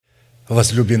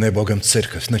Возлюбленная Богом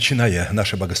Церковь, начиная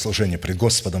наше богослужение пред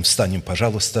Господом, встанем,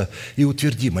 пожалуйста, и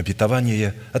утвердим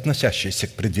обетование, относящееся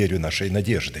к преддверию нашей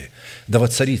надежды, да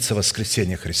воцарится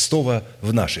воскресение Христова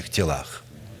в наших телах.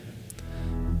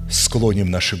 Склоним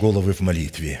наши головы в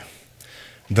молитве.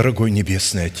 Дорогой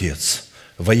Небесный Отец,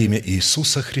 во имя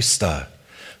Иисуса Христа,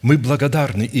 мы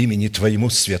благодарны имени Твоему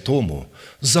Святому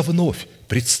за вновь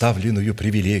представленную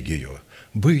привилегию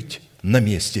быть на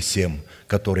месте сем,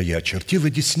 которое очертила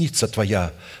десница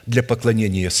Твоя для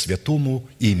поклонения святому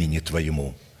имени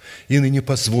Твоему. И ныне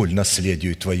позволь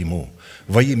наследию Твоему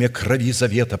во имя крови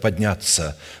завета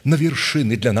подняться на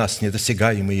вершины для нас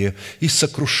недосягаемые и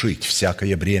сокрушить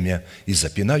всякое бремя и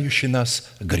запинающий нас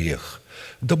грех.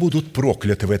 Да будут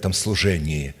прокляты в этом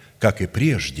служении, как и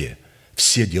прежде,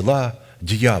 все дела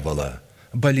дьявола,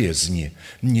 болезни,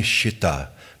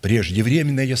 нищета,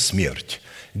 преждевременная смерть,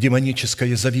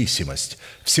 демоническая зависимость,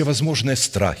 всевозможные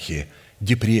страхи,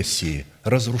 депрессии,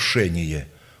 разрушение,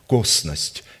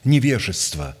 косность,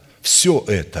 невежество – все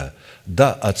это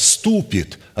да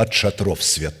отступит от шатров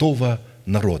святого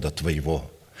народа Твоего.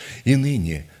 И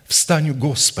ныне встань,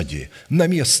 Господи, на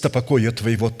место покоя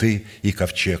Твоего Ты и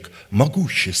ковчег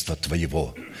могущества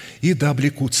Твоего, и да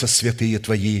облекутся святые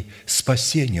Твои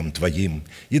спасением Твоим,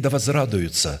 и да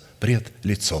возрадуются пред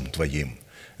лицом Твоим.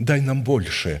 Дай нам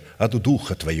больше от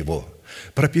Духа Твоего,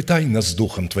 пропитай нас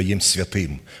Духом Твоим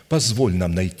святым, позволь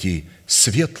нам найти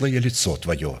светлое лицо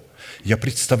Твое. Я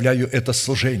представляю это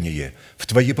служение в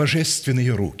Твои божественные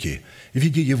руки,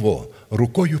 веди его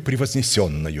рукою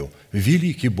превознесенную,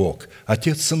 великий Бог,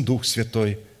 Отец, Сын, Дух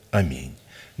Святой. Аминь.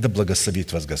 Да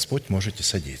благословит вас Господь, можете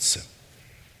садиться.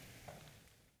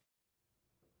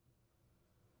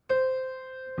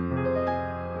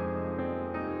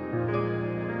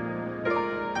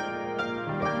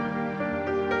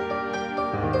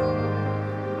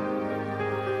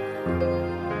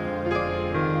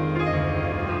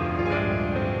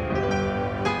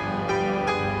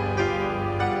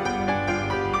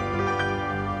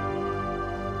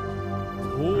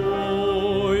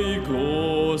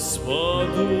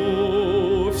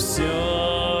 Господу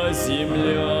вся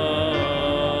земля,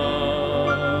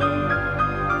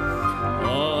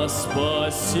 о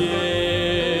спасении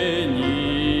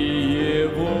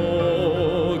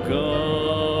Его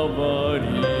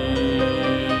говори.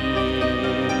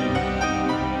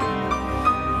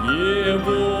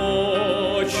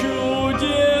 Его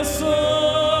чудеса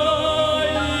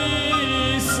и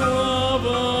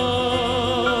слава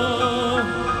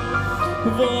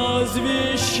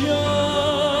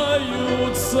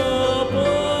возвещаются по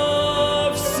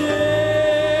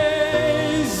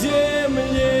всей земле.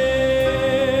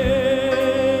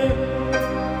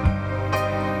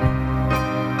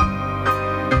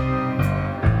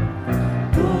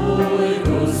 Пой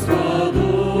Господу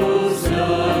вся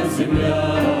земля,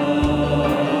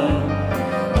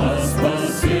 о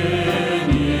спасении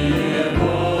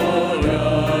Его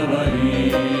говори.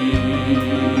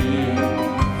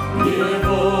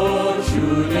 Его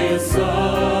чудеса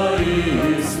и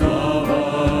слава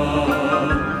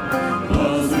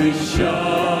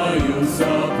возвещаются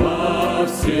по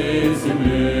всей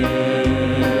земле.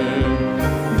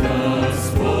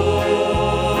 Господь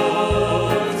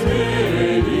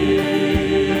велик,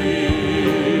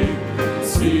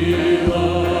 сила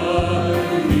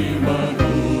и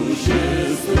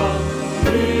могущество,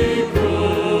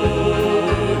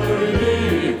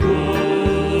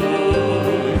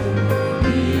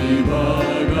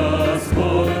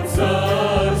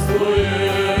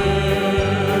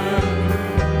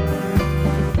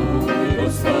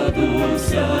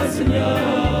 вся земля,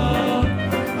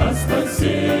 о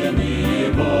спасении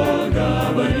Его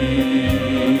говори.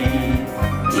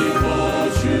 Его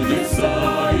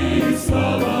чудеса и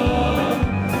слава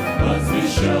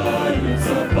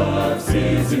возвещаются по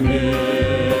всей земле.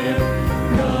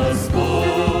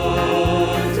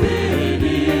 Господь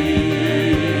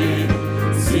велик,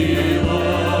 сила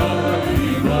и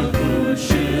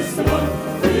могущество,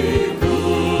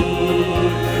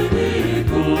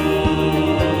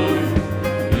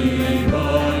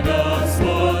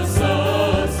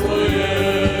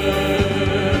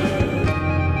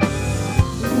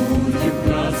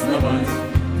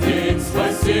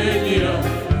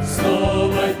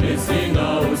 снова песни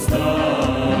на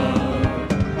устах.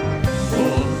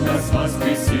 Бог нас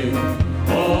воскресил,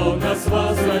 Он нас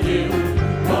возродил,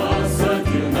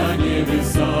 посадил на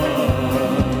небеса.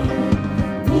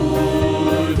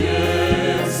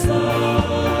 Будет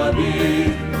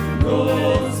славить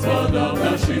Господа в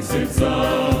наших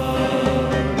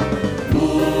сердцах.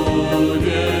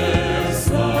 Будет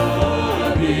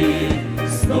славить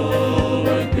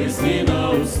снова песни на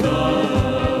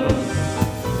устах.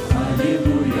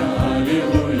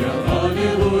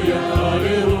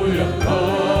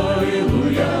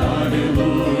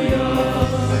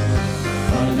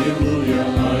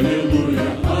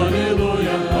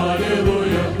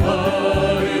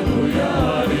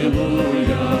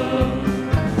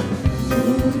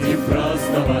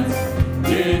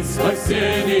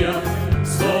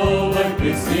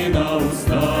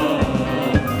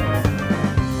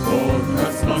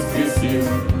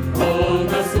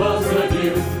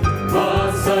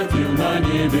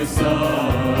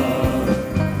 небеса.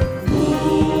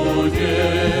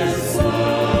 Будем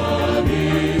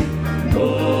славить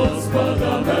Господа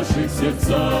в наших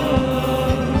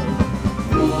сердцах.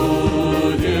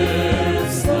 Будем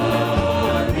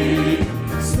славить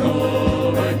с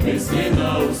новой песни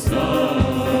на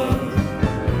устах.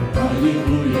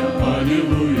 Аллилуйя,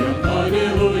 аллилуйя,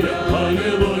 аллилуйя,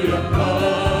 аллилуйя,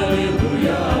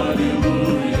 аллилуйя,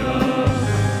 аллилуйя,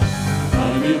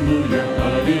 аллилуйя,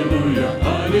 аллилуйя,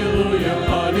 аллилуйя,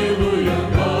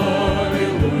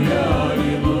 аллилуйя,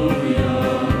 аллилуйя.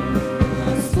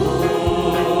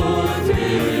 Господь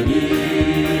велик,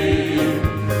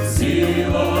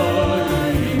 сила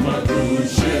и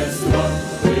могущество,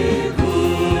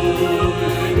 ликуй,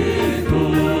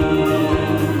 ликуй,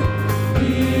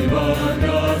 ибо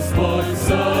Господь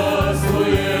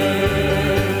царствует.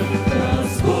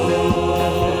 Господь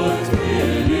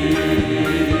велик,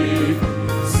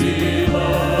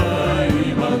 сила и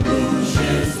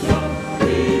могущество,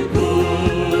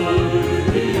 ликуй,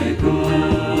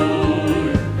 ликуй,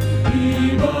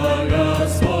 ибо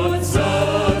Господь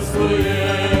царствует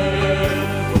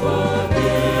вовек.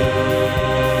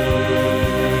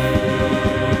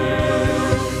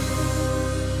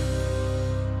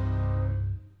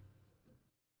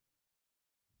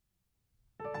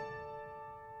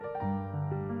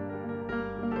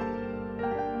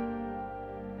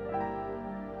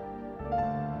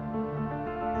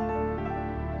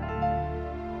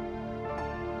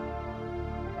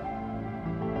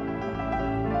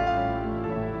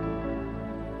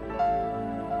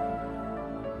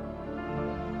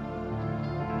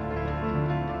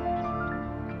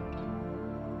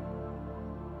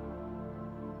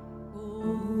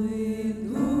 Коли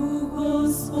Дух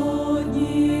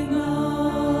Господній наповняє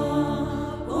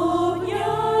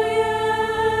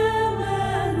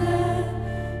мене,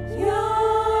 я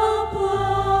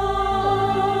плачу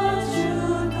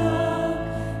так,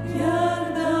 як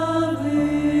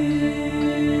Давид.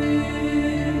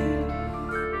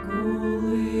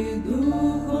 Коли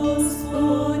Дух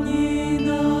Господній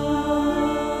наповняє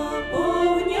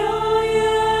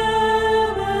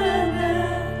мене,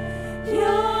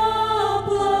 я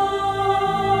плачу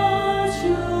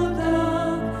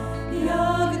так,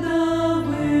 як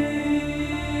Давид.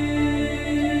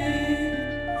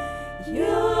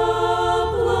 Я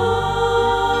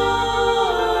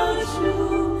плачу,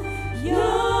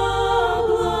 я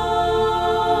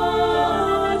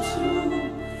плачу,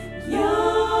 я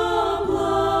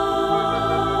плачу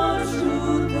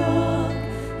так,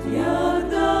 як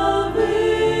Давид.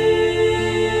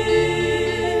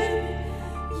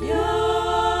 Я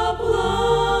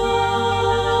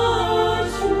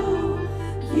плачу,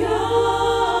 я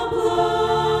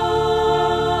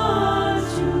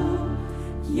плачу,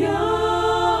 я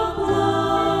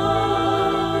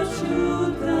плачу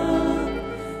так,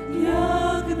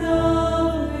 як Давид.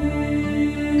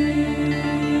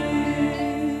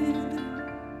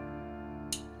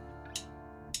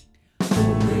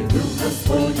 Коли Дух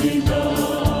Господній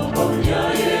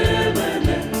наповняє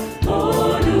мене,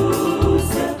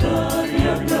 молюся так,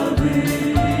 як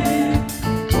Давид.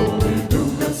 Коли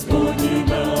Дух Господній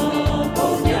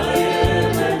наповняє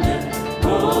мене,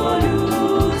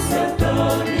 молюся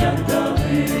так, як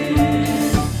Давид.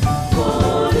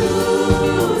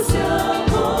 Молюся,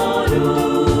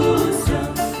 молюся,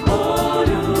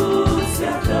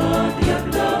 молюся так, як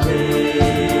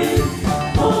Давид.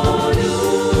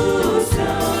 Молюся,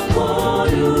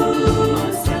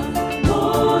 молюся,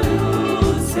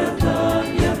 молюся так,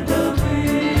 як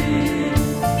Давид.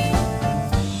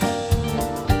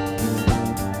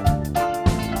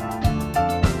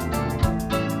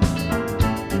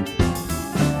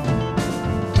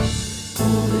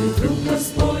 Коли Дух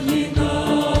Господній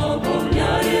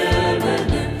наповняє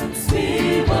мене,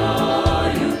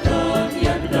 співаю так,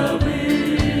 як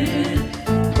Давид.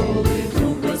 Коли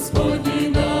Дух Господній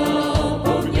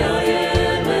наповняє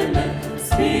мене,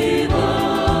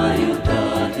 співаю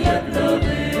так, як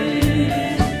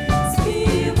Давид.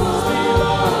 Співаю,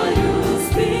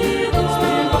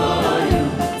 співаю,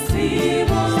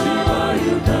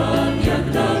 співаю так, як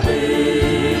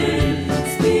Давид.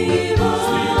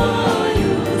 Співаю,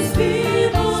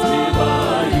 співаю,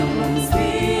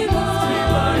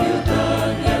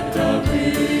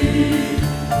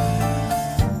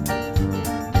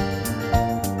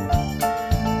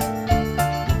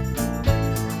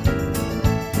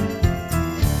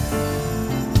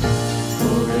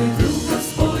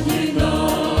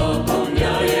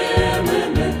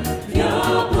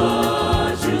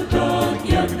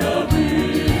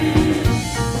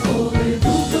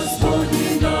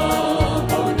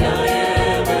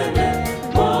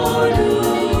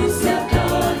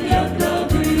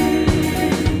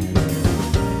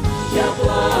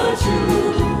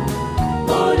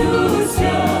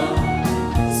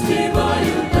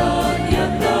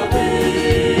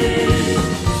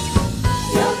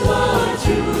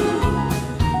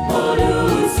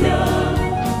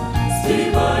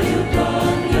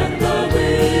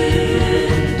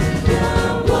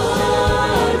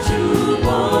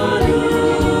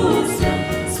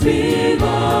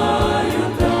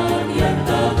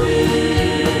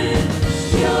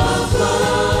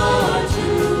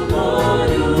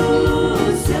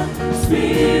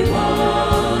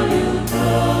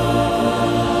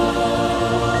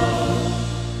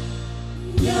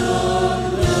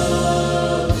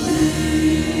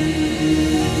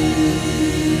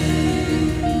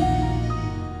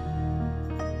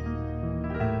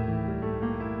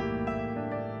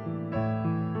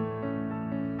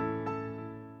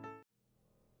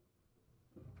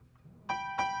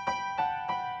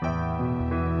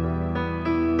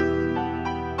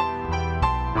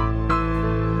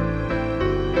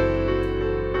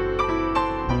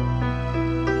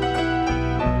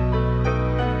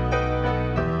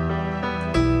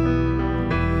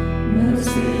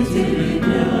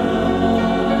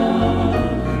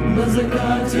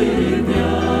 закате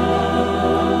дня,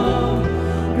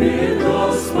 пред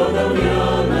Господом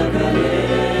я на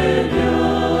коленях,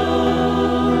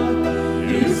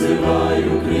 и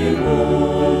взываю к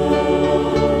Нему,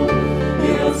 и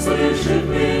Он слышит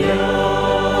меня,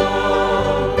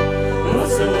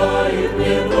 посылает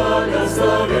мне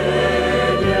благословения.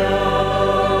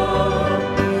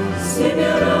 С ними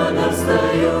рано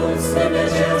встаю, с ними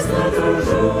честно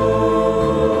тружусь,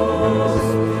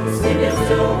 с ними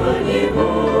все по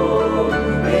Нему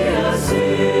и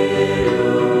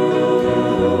осилю.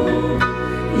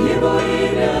 Его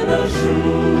имя ношу,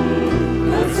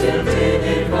 над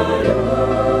святыней хвалюсь,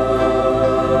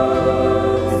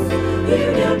 и в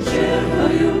нем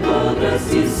черпаю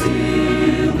бодрость и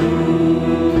силу.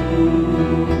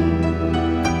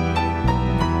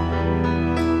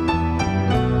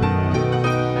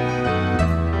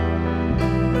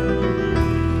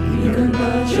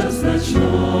 Час ночной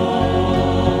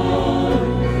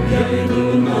я иду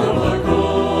на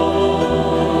покой,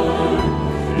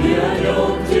 и о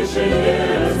нем в тишине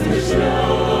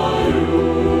размышляю.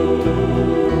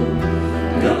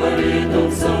 Говорит он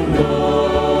со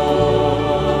мной,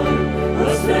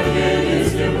 настроение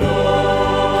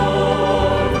земной,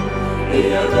 и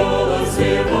я голос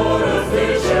его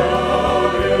различаю.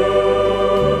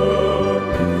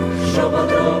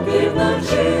 Шепот робкий в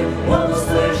ночи он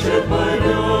услышит мой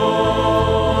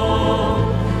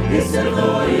и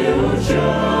святое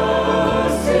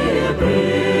участие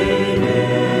примет.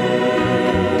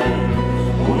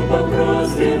 Он по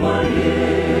просьбе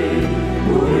моей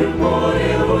будет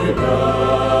море выбрать,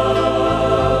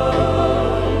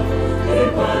 и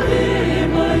по вере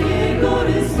моей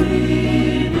горе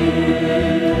снимет.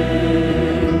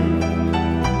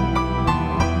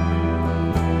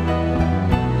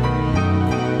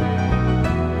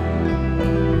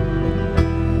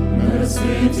 На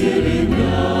рассвете ли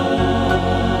дня,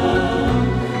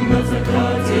 на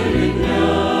закате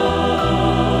дня,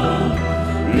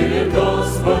 перед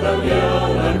Господом я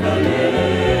на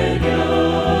коленях,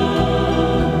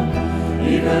 и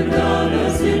когда на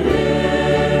земле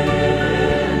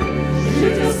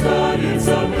жить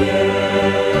останется мне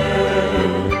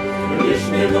лишь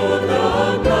минута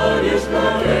одна, лишь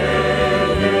мгновение.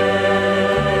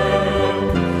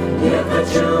 Я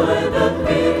хочу этот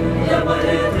миг для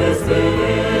молитвы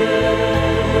сберечь,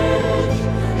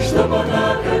 чтоб она,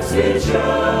 как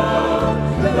свеча,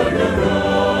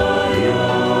 догорая,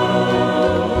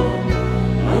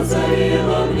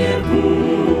 озарила мне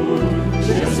путь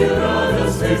счастья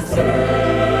радостных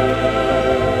встреч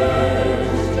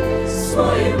с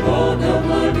моим Богом,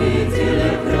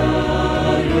 обителя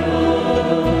края.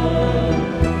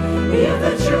 Я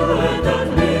хочу этот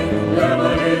миг для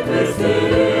молитвы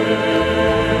сберечь,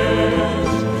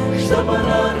 чтоб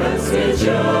она, как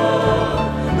свеча,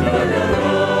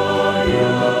 догорая,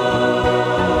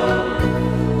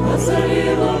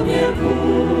 озарила мне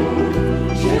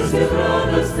путь счастья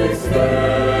радостных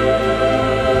встреч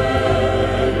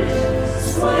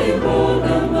с моим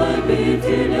Богом,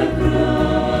 обителя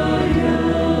края.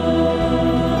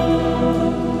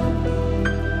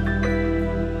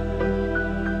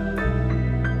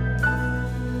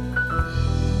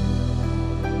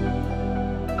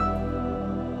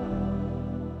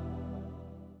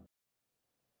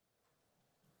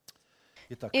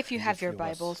 If you have your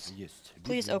Bibles,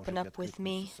 please open up with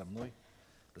me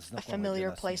a familiar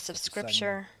place of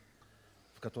Scripture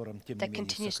that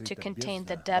continues to contain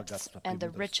the depths and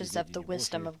the riches of the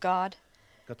wisdom of God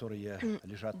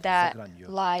that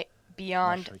lie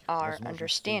beyond our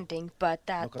understanding, but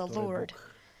that the Lord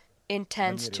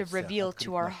intends to reveal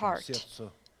to our heart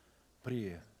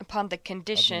upon the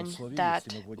condition that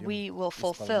we will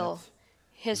fulfill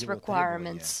His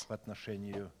requirements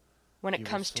when it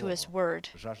comes to His Word,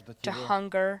 to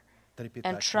hunger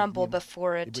and tremble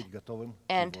before it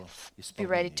and be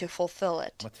ready to fulfill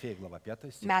it.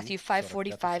 Matthew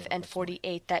 5:45 and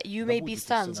 48, that you may be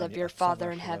sons of your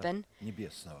Father in heaven.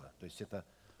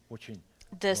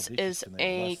 This is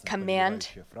a command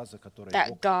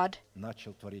that God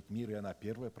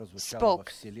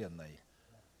spoke.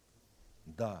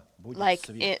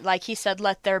 Like He said,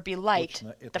 let there be light.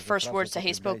 The first words that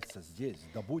He spoke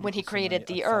when He created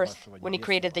the earth, when He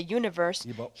created the universe,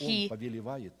 He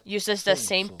uses the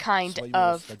same kind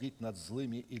of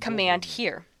command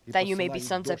here, that you may be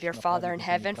sons of your Father in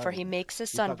heaven, for He makes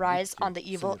His sun rise on the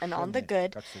evil and on the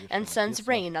good, and sends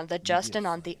rain on the just and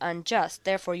on the unjust.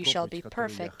 Therefore you shall be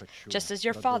perfect, just as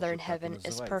your Father in heaven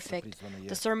is perfect.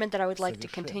 The sermon that I would like to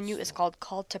continue is called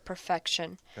Call to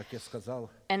Perfection.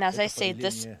 And as I say,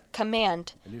 this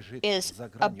command is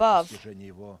above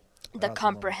the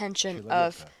comprehension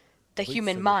of the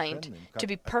human mind to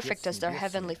be perfect as their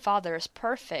Heavenly Father is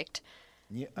perfect,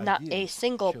 not a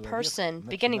single person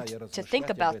beginning to think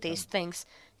about these things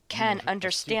can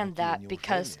understand that,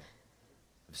 because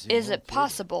is it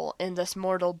possible in this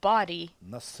mortal body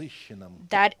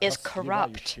that is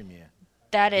corrupt,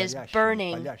 that is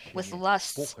burning with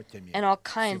lusts and all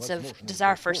kinds of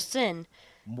desire for sin,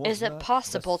 is it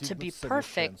possible to be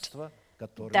perfect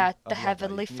that the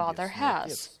Heavenly Father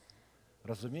has?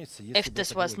 If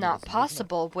this was not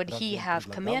possible, would He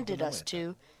have commanded us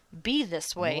to be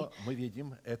this way?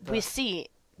 We see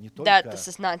that this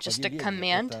is not just a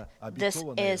command, this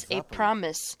is a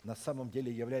promise.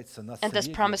 And this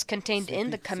promise contained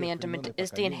in the commandment is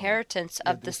the inheritance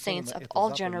of the saints of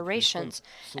all generations,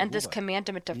 and this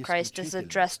commandment of Christ is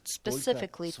addressed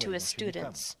specifically to His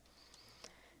students.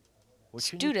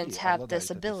 Students have this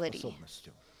ability.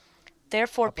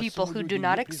 Therefore, people who do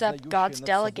not accept God's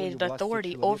delegated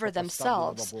authority over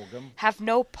themselves have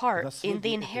no part in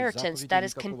the inheritance that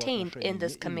is contained in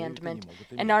this commandment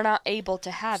and are not able to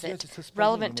have it.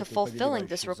 Relevant to fulfilling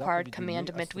this required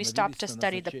commandment, we stop to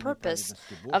study the purpose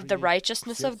of the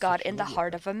righteousness of God in the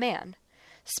heart of a man.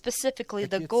 Specifically,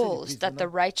 the goals that the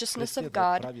righteousness of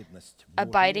God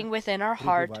abiding within our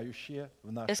heart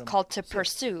is called to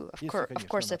pursue, of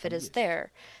course, if it is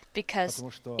there, because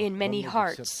in many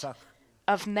hearts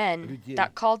of men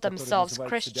that call themselves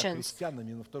Christians,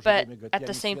 but at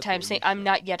the same time say, I'm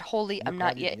not yet holy, I'm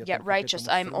not yet righteous,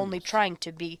 I'm only trying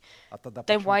to be,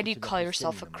 then why do you call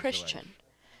yourself a Christian?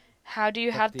 How do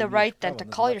you have the right then to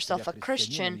call yourself a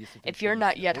Christian if you're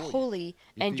not yet holy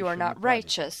and you're not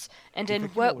righteous? And in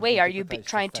what way are you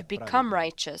trying to become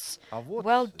righteous?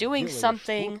 Well, doing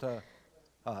something.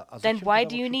 Then why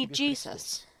do you need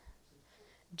Jesus?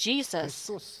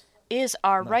 Jesus is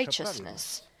our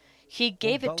righteousness. He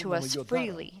gave it to us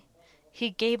freely. He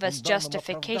gave us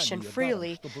justification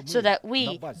freely so that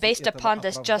we, based upon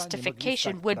this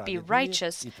justification, would be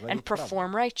righteous and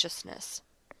perform righteousness.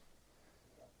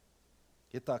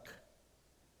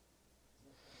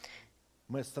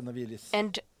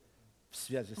 And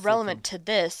relevant to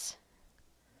this,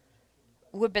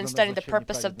 we've been studying the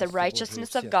purpose of the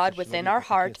righteousness of God within our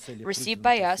heart, received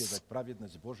by us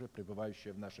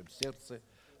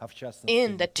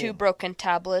in the 2 broken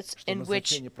tablets, in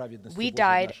which we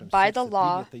died by the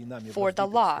law for the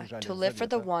law, to live for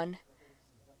the one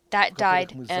that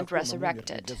died and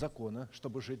resurrected.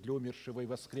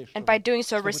 And by doing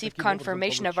so, receive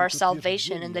confirmation of our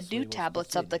salvation in the new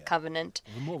tablets of the covenant,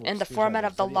 in the format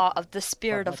of the law of the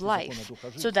Spirit of life,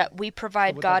 so that we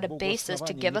provide God a basis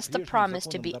to give us the promise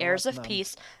to be heirs of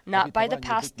peace, not by the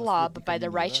past law, but by the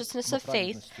righteousness of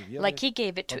faith, like He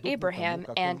gave it to Abraham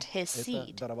and his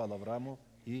seed.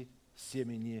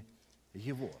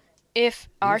 If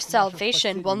our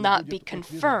salvation will not be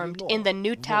confirmed in the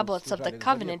new tablets of the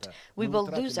covenant, we will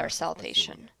lose our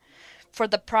salvation. For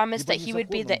the promise that he would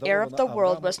be the heir of the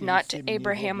world was not to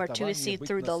Abraham or to his seed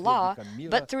through the law,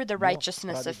 but through the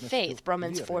righteousness of faith,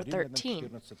 Romans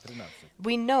 4:13.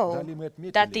 We know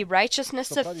that the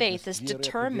righteousness of faith is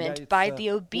determined by the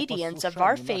obedience of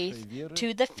our faith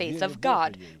to the faith of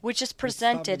God, which is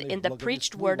presented in the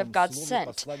preached word of God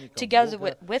sent, together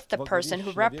with the person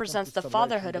who represents the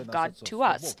fatherhood of God to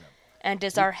us, and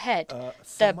is our head.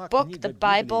 The book, the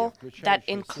Bible, that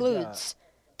includes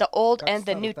the Old and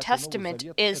the New Testament,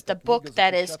 is the book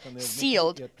that is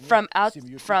sealed from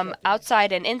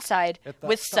outside and inside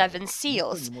with 7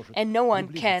 seals, and no one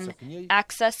can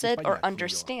access it or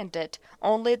understand it,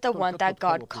 only the one that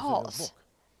God calls.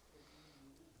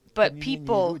 But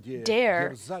people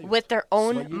dare, with their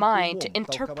own mind, to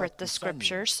interpret the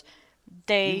Scriptures.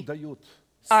 They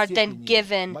are then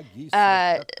given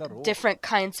different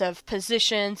kinds of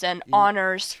positions and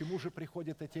honors.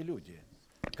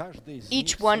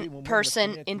 Each one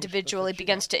person individually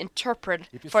begins to interpret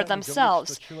for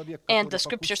themselves, and the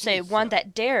Scriptures say one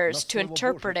that dares to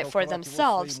interpret it for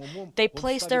themselves, they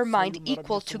place their mind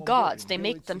equal to God's. They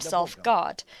make themselves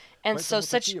God. And so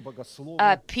such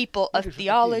people of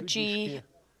theology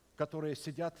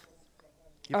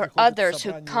or others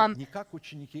who come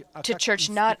to church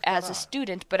not as a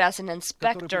student but as an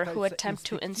inspector who attempt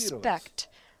to inspect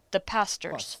the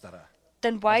pastors,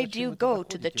 then why do you go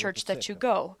to the church that you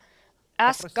go?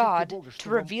 Ask God to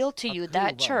reveal to you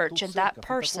that church and that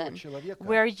person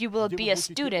where you will be a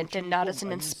student and not as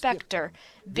an inspector.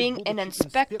 Being an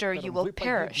inspector, you will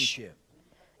perish.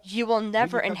 You will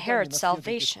never inherit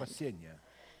salvation.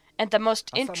 And the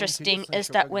most interesting is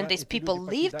that when these people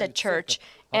leave the church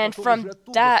and from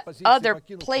that other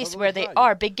place where they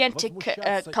are begin to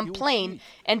complain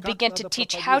and begin to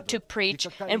teach how to preach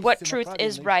and what truth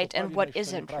is right and what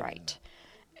isn't right,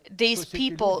 these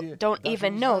people don't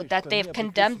even know that they've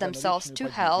condemned themselves to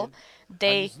hell.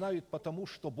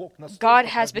 God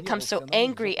has become so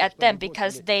angry at them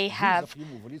because they have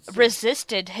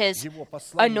resisted His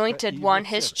anointed one,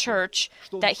 His church,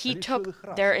 that He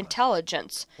took their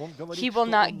intelligence. He will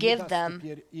not give them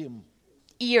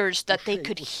ears that they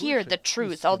could hear the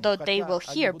truth, although they will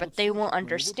hear, but they won't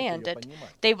understand it.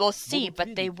 They will see,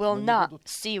 but they will not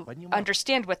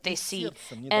understand what they see,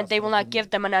 and they will not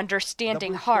give them an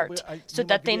understanding heart, so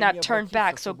that they not turn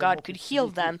back, so God could heal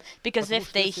them. Because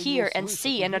if they hear and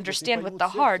see and understand with the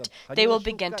heart, they will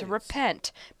begin to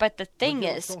repent. But the thing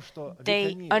is,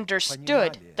 they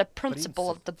understood the principle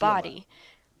of the body,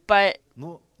 but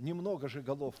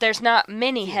there's not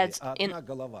many heads in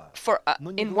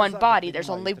one body. There's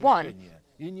only one.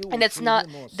 And it's not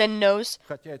the nose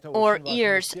or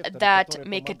ears that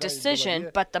make a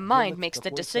decision, but the mind makes the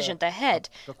decision, the head.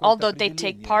 Although they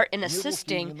take part in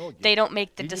assisting, they don't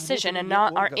make the decision, and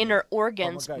not our inner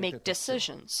organs make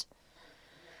decisions.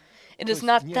 It is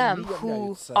not them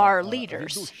who are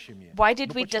leaders. Why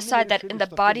did we decide that in the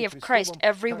body of Christ,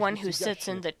 everyone who sits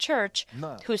in the church,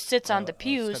 who sits on the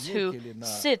pews, who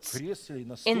sits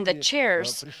in the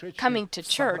chairs coming to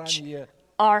church,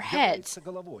 are heads?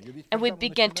 And we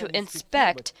begin to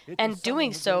inspect, and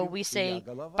doing so, we say,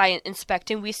 by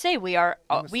inspecting, we say we are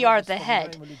the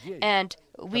head. And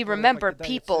we remember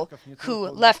people who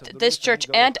left this church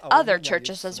and other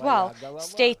churches as well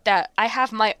state that I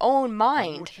have my own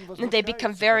mind, and they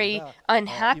become very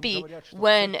unhappy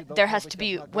when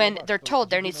they're told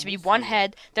there needs to be one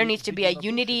head, there needs to be a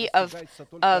unity of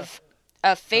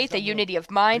faith, a unity of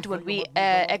mind, when we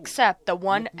accept the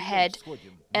one head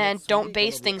and don't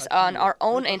base things on our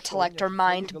own intellect or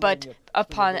mind, but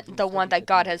upon the one that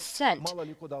God has sent.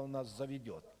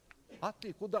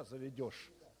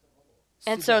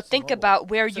 And so think about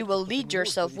where you will lead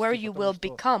yourself, where you will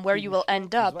become, where you will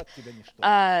end up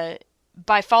by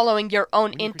following your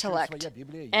own intellect.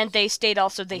 And they state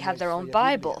also they have their own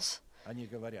Bibles.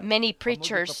 Many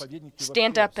preachers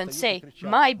stand up and say,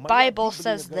 my Bible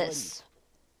says this.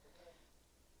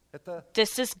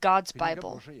 This is God's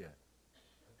Bible.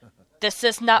 This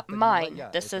is not mine.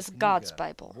 This is God's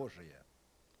Bible.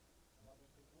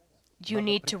 You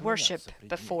need to worship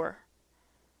before.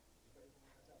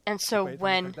 And so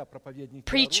when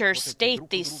preachers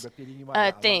state these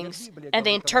things and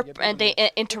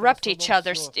they interrupt each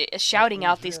other, shouting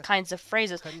out these kinds of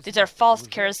phrases, these are false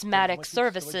charismatic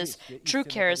services. True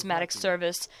charismatic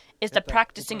service is the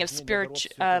practicing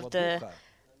of the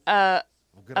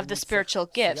spiritual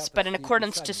gifts, but in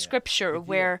accordance to Scripture,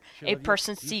 where a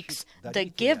person seeks the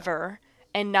giver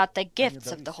and not the gifts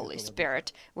of the Holy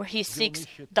Spirit, where he seeks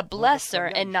the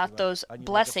blesser and not those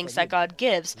blessings that God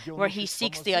gives, where he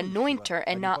seeks the anointer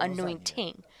and not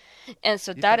anointing. And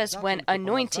so that is when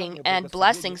anointing and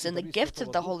blessings and the gifts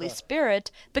of the Holy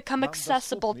Spirit become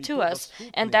accessible to us,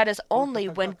 and that is only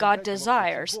when God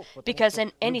desires, because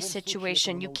in any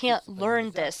situation you can't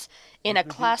learn this in a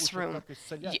classroom.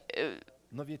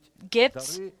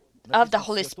 Gifts of the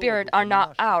Holy Spirit are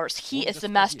not ours. He is the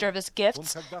master of his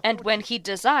gifts, and when he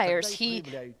desires, he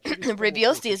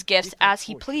reveals these gifts as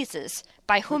he pleases,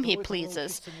 by whom he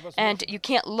pleases, and you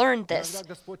can't learn this.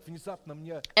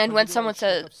 And when someone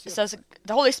says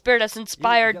the Holy Spirit has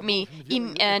inspired me,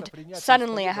 and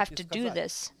suddenly I have to do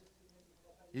this.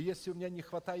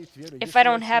 If I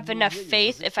don't have enough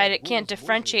faith, if I can't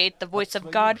differentiate the voice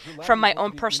of God from my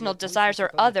own personal desires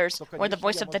or others, or the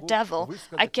voice of the devil,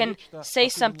 I can say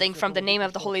something from the name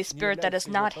of the Holy Spirit that is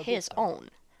not his own.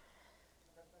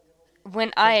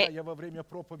 When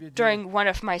during one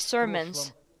of my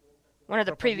sermons, one of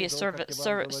the previous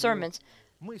sermons,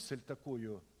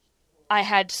 I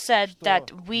had said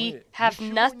that we have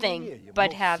nothing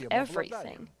but have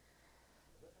everything.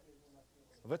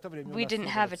 We didn't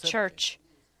have a church.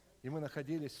 We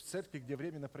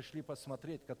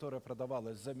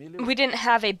didn't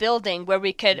have a building where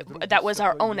that was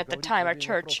our own at the time, our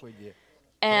church.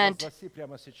 And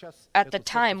at the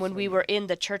time when we were in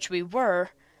the church the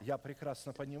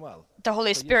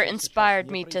Holy Spirit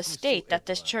inspired me to state that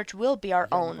this church will be our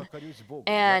own.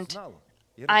 And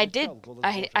I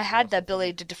had the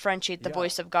ability to differentiate the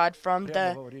voice of God from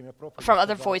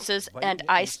other voices, and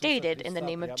I stated, in the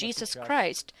name of Jesus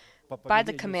Christ, by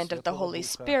the command of the Holy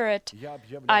Spirit,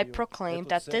 I proclaim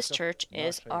that this church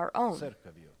is our own.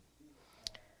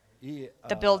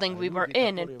 The building we were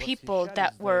in, and people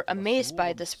that were amazed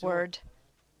by this word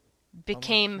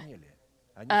became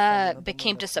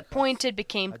disappointed,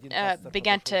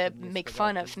 began to make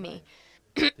fun of me.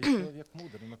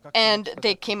 And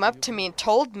they came up to me and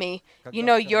told me,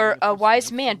 you're a wise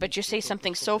man, but you say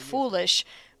something so foolish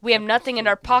we have nothing in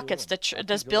our pockets.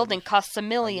 This building costs $1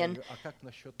 million.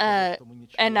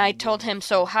 And I told him,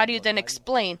 so how do you then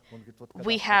explain?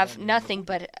 We have nothing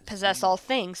but possess all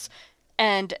things.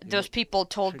 And those people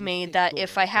told me that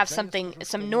if I have some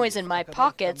noise in my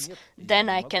pockets, then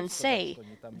I can say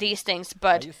these things.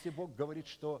 But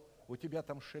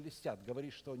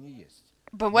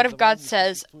what if God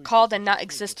says, called and not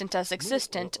existent as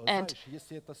existent? And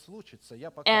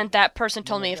that person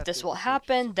told me, if this will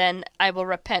happen, then I will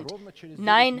repent.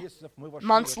 9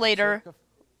 months later,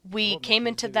 we came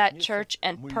into that church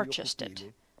and purchased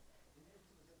it.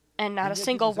 And not a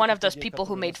single one of those people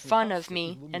who made fun of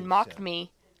me and mocked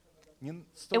me,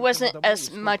 it wasn't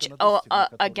as much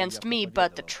against me,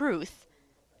 but the truth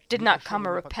did not come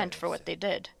or repent for what they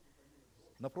did.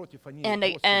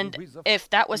 And if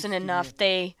that wasn't enough,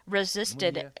 they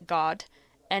resisted God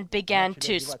and began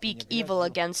to speak evil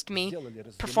against me,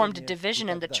 performed a division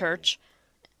in the church,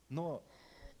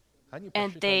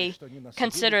 and they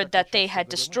considered that they had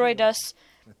destroyed us,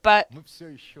 but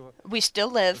we still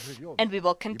live, and we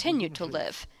will continue to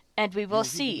live, and we will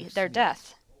see their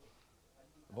death.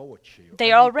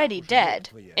 They are already dead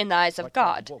in the eyes of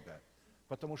God.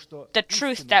 The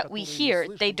truth that we hear,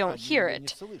 they don't hear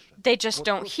it. They just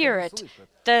don't hear it.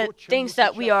 The things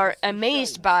that we are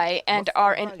amazed by and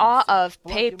are in awe of,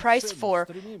 pay price for,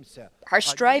 are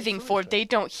striving for, they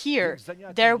don't hear.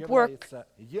 Their work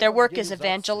is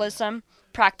evangelism,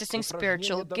 practicing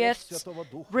spiritual gifts,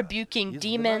 rebuking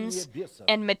demons,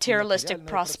 and materialistic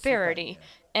prosperity.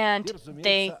 And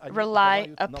they rely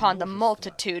upon the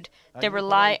multitude. They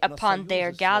rely upon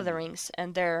their gatherings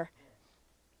and the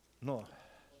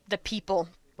people.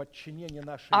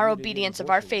 Our obedience of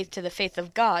our faith to the faith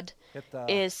of God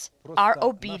is our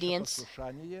obedience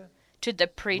to the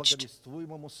preached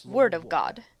Word of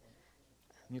God.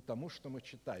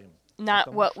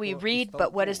 Not what we read,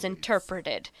 but what is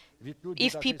interpreted.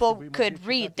 If people could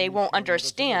read, they won't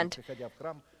understand.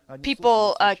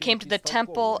 People came to the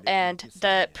temple and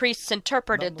the priests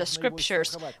interpreted the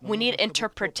scriptures. We need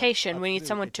interpretation. We need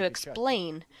someone to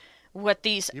explain what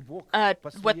this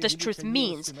truth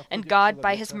means. And God,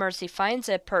 by His mercy, finds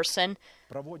a person,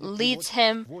 leads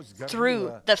him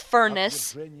through the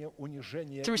furnace,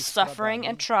 through suffering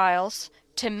and trials,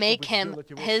 to make him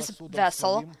His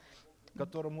vessel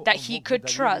that he could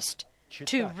trust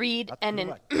to read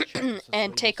and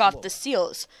take off the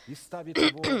seals.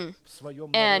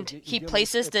 And he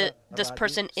places this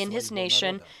person in his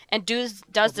nation and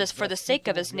does this for the sake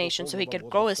of his nation, so he could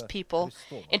grow his people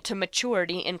into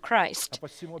maturity in Christ.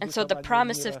 And so the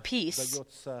promise of peace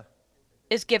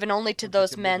is given only to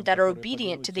those men that are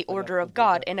obedient to the order of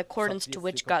God, in accordance to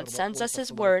which God sends us His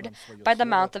word by the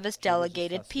mouth of His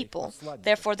delegated people.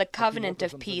 Therefore, the covenant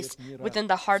of peace within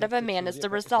the heart of a man is the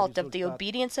result of the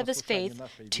obedience of his faith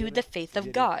to the faith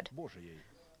of God.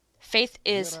 Faith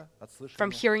is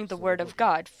from hearing the word of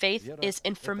God. Faith is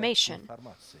information,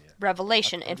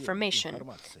 revelation, information.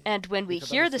 And when we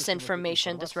hear this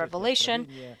information, this revelation,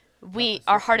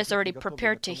 our heart is already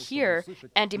prepared to hear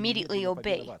and immediately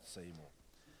obey.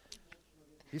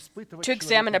 To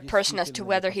examine a person as to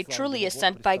whether he truly is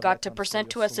sent by God to present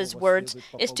to us His words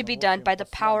is to be done by the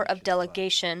power of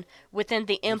delegation within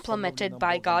the implemented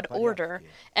by God order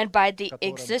and by the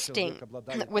existing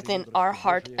within our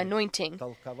heart anointing.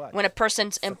 When a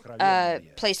person's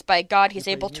placed by God, he's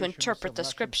able to interpret the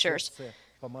scriptures,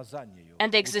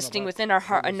 and the existing within our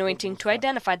heart anointing to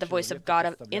identify the voice of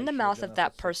God in the mouth of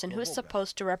that person who is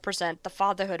supposed to represent the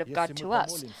fatherhood of God to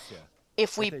us.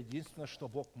 If we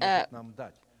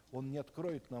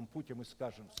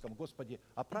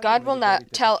God will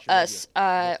not tell us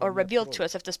or reveal to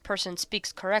us if this person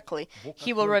speaks correctly.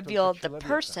 He will reveal the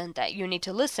person that you need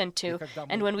to listen to.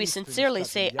 And when we sincerely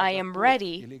say, I am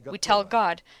ready, we tell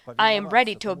God, I am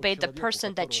ready to obey the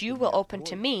person that you will open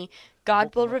to me.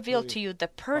 God will reveal to you the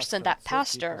person, that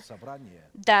pastor,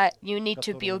 that you need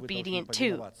to be obedient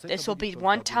to. This will be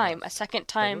one time. A second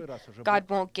time, God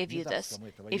won't give you this.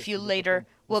 If you later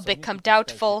will become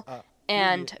doubtful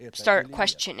and start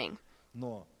questioning.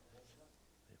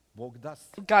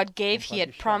 God gave, He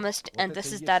had promised, and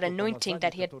this is that anointing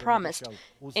that He had promised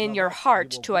in your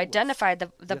heart to identify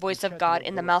the voice of God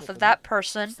in the mouth of that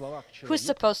person who is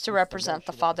supposed to represent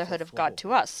the fatherhood of God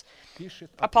to us.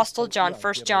 Apostle John,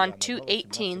 1 John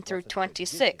 2:18 through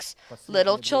 26.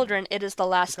 Little children, it is the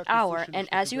last hour, and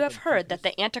as you have heard that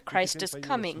the Antichrist is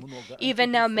coming,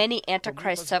 even now many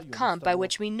Antichrists have come, by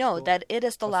which we know that it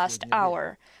is the last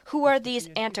hour. Who are these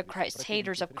Antichrists,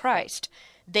 haters of Christ?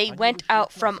 They went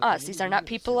out from us. These are not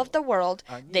people of the world.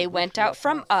 They went out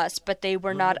from us, but they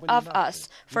were not of us.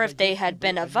 For if they had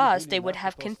been of us, they would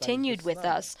have continued with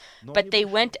us. But they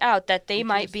went out that they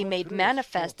might be made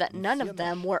manifest that none of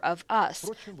them were of us.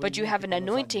 But you have an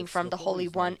anointing from the Holy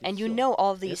One, and you know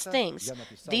all these things.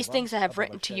 These things I have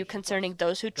written to you concerning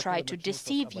those who try to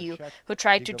deceive you,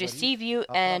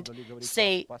 and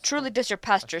say, truly does your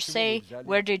pastor say,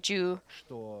 where did you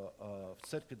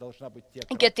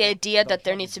get the idea that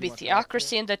there needs to be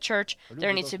theocracy in the church,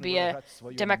 there needs to be a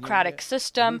democratic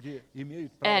system,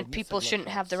 and people shouldn't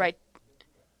have the right.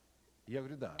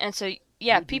 And so,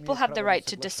 yeah, people have the right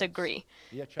to disagree.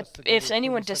 If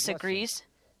anyone disagrees,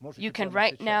 you can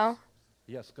right now,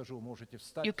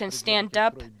 you can stand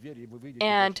up,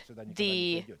 and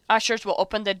the ushers will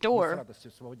open the door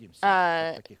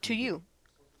to you.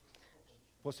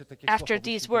 After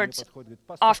these words,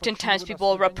 oftentimes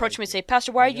people will approach me and say,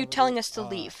 Pastor, why are you telling us to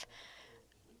leave?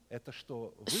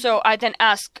 So I then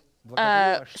ask,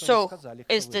 so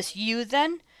is this you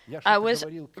then? I was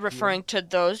referring to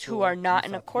those who are not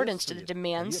in accordance to the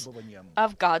demands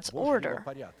of God's order.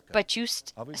 But you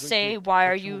say, why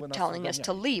are you telling us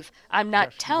to leave? I'm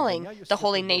not telling the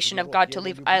holy nation of God to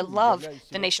leave. I love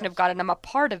the nation of God and I'm a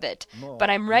part of it. But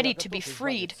I'm ready to be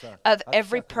freed of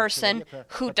every person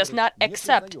who does not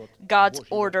accept God's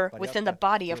order within the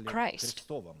body of Christ.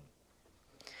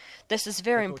 This is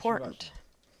very important.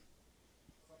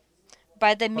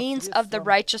 By the means of the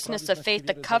righteousness of faith,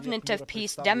 the covenant of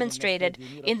peace demonstrated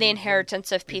in the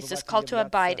inheritance of peace is called to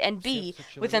abide and be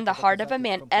within the heart of a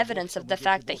man evidence of the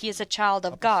fact that he is a child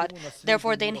of God.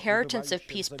 Therefore, the inheritance of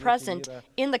peace present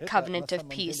in the covenant of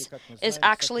peace is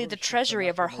actually the treasury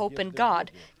of our hope in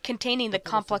God, containing the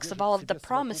complex of all of the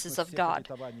promises of God,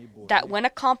 that when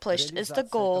accomplished is the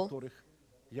goal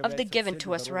of the given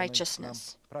to us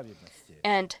righteousness.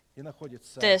 And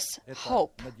this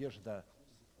hope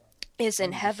is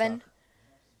in heaven,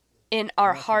 in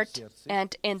our heart,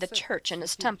 and in the church, in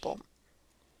His temple.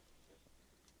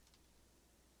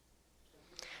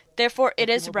 Therefore, it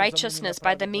is righteousness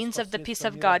by the means of the peace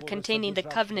of God containing the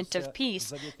covenant of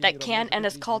peace that can and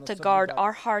is called to guard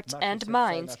our hearts and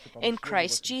minds in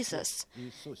Christ Jesus.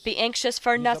 Be anxious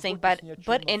for nothing, but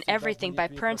in everything by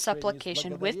prayer and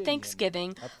supplication with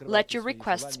thanksgiving, let your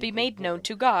requests be made known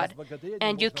to God.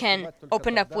 And you can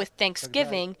open up with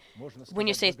thanksgiving when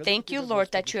you say, thank you,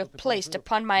 Lord, that you have placed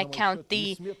upon my account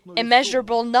the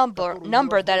immeasurable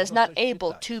number that is not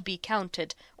able to be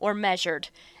counted or measured.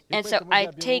 And so I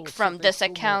take from this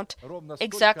account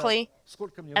exactly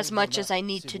as much as I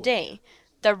need today.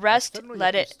 The rest,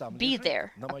 let it be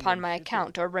there upon my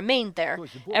account or remain there.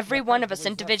 Every one of us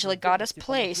individually, God has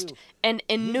placed an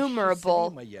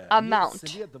innumerable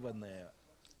amount,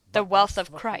 the wealth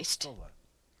of Christ,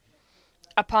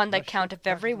 upon the account of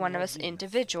every one of us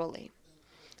individually,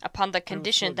 upon the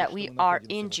condition that we are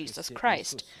in Jesus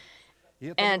Christ.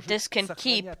 And this can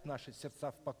keep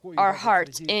our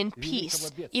hearts in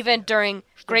peace, even during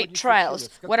great trials,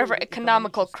 whatever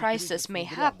economical crisis may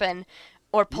happen,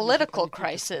 or political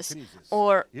crisis,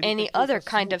 or any other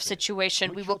kind of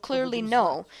situation, we will clearly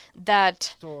know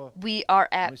that we are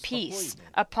at peace.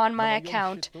 Upon my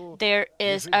account, there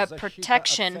is a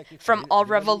protection from all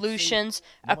revolutions,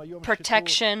 a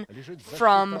protection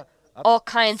from all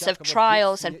kinds of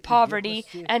trials and poverty,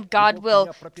 and God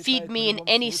will feed me in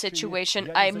any situation.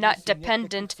 I am not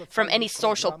dependent from any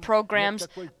social programs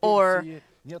or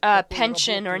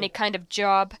pension or any kind of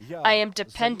job. I am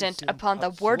dependent upon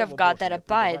the Word of God that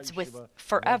abides with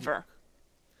forever.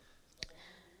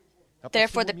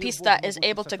 Therefore, the peace that is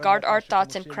able to guard our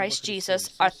thoughts in Christ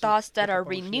Jesus are thoughts that are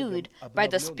renewed by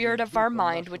the spirit of our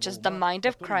mind, which is the mind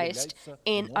of Christ,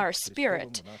 in our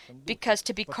spirit. Because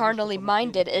to be carnally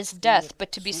minded is death,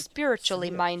 but to be spiritually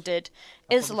minded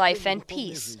is life and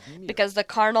peace. Because the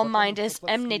carnal mind is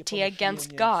enmity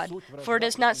against God, for it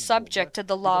is not subject to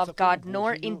the law of God,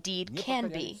 nor indeed can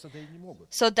be.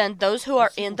 So then those who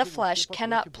are in the flesh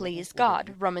cannot please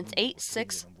God. Romans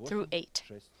 8:6-8.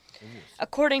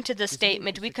 According to this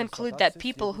statement, we conclude that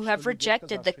people who have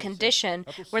rejected the condition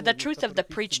where the truth of the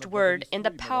preached word in the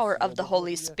power of the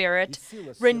Holy Spirit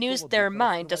renews their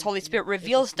mind, as Holy Spirit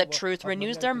reveals the truth,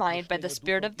 renews their mind by the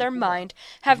spirit of their mind,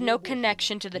 have no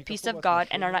connection to the peace of God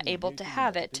and are not able to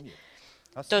have it.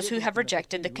 those who have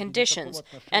rejected the conditions,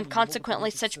 and consequently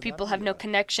such people have no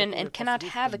connection and cannot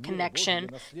have a connection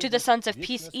to the sons of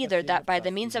peace either, that by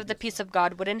the means of the peace of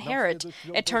God would inherit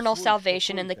eternal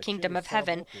salvation in the kingdom of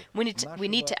heaven. We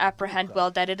need to apprehend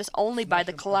well that it is only by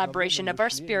the collaboration of our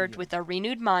spirit with our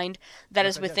renewed mind that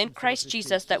is within Christ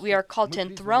Jesus that we are called to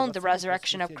enthrone the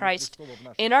resurrection of Christ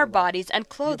in our bodies and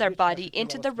clothe our body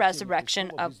into the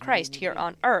resurrection of Christ here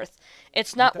on earth.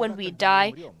 It's not when we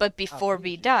die, but before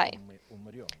we die.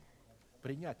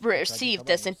 Receive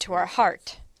this into our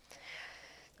heart.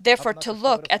 Therefore, to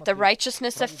look at the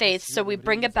righteousness of faith, so we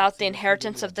bring about the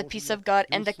inheritance of the peace of God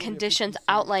and the conditions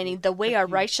outlining the way our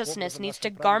righteousness needs to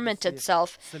garment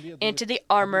itself into the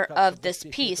armor of this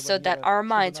peace, so that our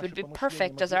minds would be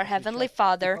perfect as our Heavenly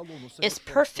Father is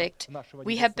perfect.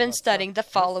 We have been studying the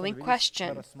following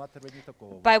question.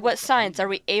 By what signs are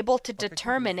we able to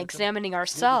determine, examining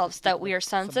ourselves, that we are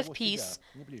sons of peace,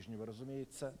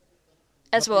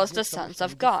 as well as the sons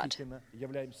of God?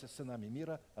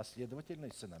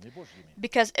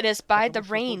 Because it is by the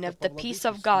reign of the peace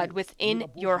of God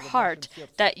within your heart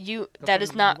that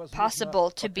is not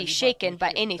possible to be shaken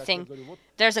by anything.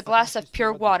 There's a glass of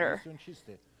pure water.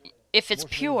 If it's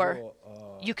pure,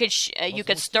 you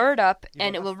could stir it up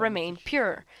and it will remain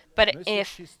pure. But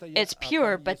if it's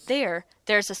pure, but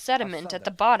there's a sediment at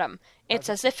the bottom, it's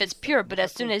as if it's pure, but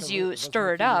as soon as you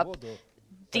stir it up,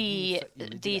 the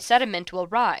sediment will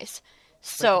rise.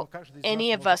 So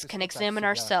any of us can examine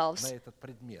ourselves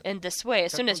in this way.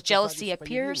 As soon as jealousy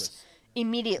appears,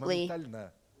 immediately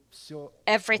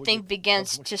everything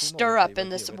begins to stir up in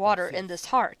this water, in this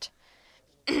heart.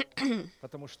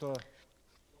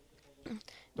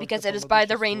 Because it is by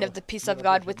the reign of the peace of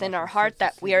God within our heart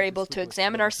that we are able to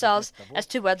examine ourselves as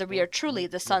to whether we are truly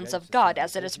the sons of God,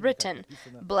 as it is written,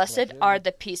 "Blessed are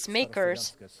the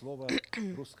peacemakers."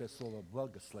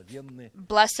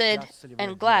 Blessed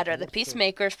and glad are the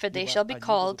peacemakers, for they shall be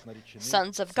called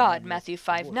sons of God. Matthew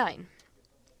 5:9.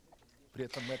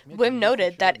 We've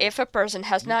noted that if a person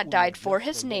has not died for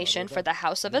his nation, for the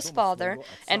house of his father,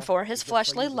 and for his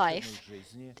fleshly life,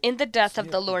 in the death of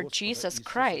the Lord Jesus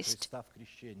Christ,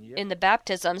 in the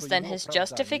baptisms, then his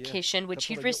justification, which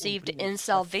he received in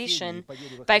salvation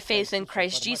by faith in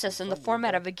Christ Jesus in the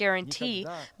format of a guarantee,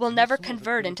 will never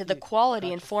convert into the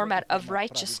quality and format of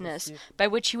righteousness, by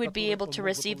which he would be able to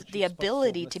receive the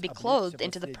ability to be clothed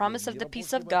into the promise of the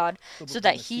peace of God, so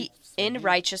that he in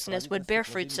righteousness would bear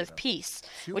fruits of peace,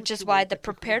 which is why the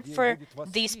prepared for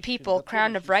these people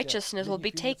crown of righteousness will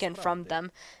be taken from them,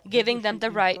 giving them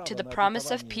the right to the promise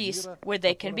of peace, where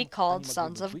they can be called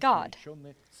sons of God.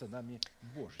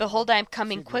 Behold, I am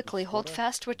coming quickly. Hold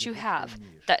fast what you have,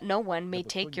 that no one may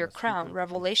take your crown.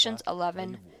 Revelations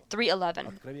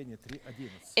 3:11.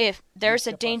 If there's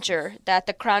a danger that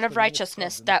the crown of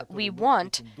righteousness that we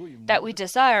want, that we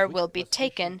desire, will be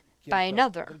taken by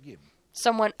another,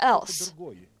 someone else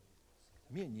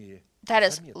that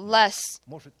is less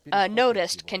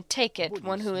noticed can take it,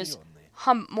 one who is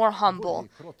more humble,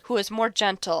 who is more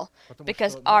gentle,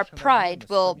 because our pride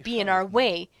will be in our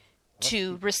way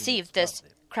to receive this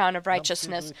crown of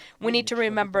righteousness. We need to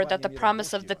remember that the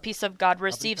promise of the peace of God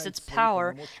receives its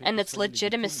power and its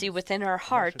legitimacy within our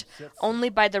heart only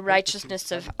by the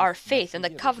righteousness of our faith in the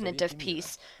covenant of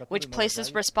peace, which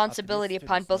places responsibility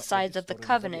upon both sides of the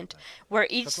covenant, where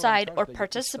each side or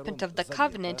participant of the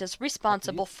covenant is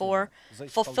responsible for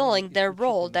fulfilling their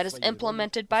role that is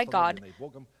implemented by God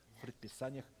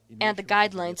and the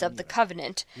guidelines of the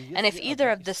covenant. And if either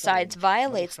of the sides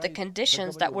violates the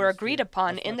conditions that were agreed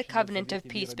upon in the covenant of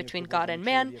peace between God and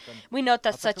man, we note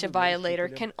that such a violator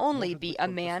can only be a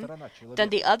man. Then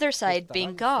the other side,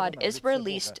 being God, is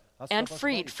released and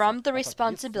freed from the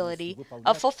responsibility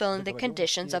of fulfilling the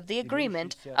conditions of the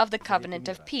agreement of the covenant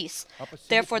of peace.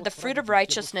 Therefore, the fruit of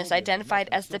righteousness, identified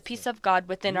as the peace of God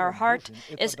within our heart,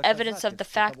 is evidence of the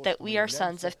fact that we are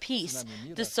sons of peace.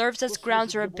 This serves as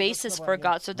grounds or a basis for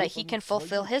God so that he can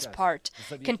fulfill his part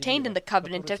contained in the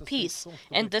covenant of peace,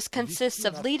 and this consists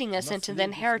of leading us into the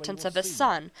inheritance of his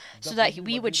Son, so that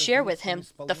we would share with him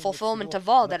the fulfillment of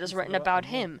all that is written about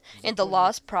him in the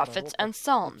laws, prophets, and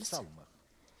psalms.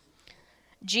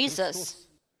 Jesus,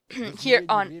 here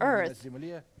on earth,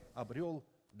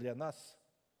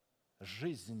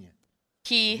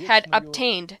 he had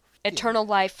obtained eternal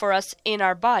life for us in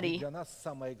our body.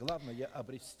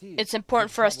 It's important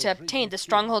for us to obtain the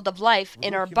stronghold of life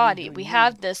in our body. We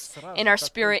have this in our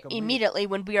spirit immediately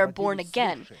when we are born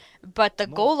again. But the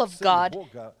goal of God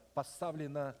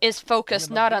is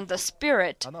focused not on the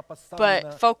spirit,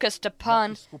 but focused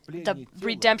upon the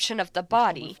redemption of the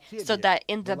body, so that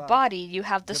in the body you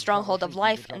have the stronghold of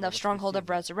life and the stronghold of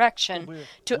resurrection,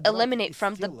 to eliminate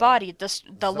from the body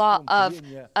the law of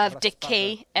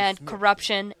decay and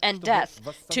corruption and death,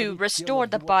 to restore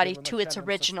the body to its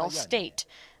original state.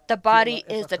 The body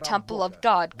is the temple of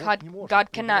God.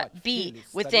 God cannot be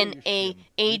within a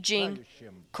aging,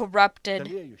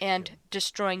 corrupted, and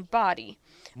destroying body.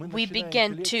 We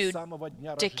begin to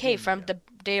decay from the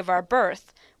day of our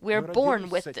birth. We're born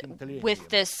with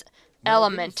this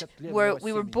element, where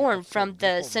we were born from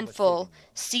the sinful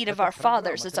seed of our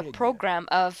fathers. It's a program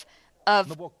of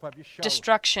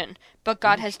destruction, but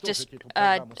God has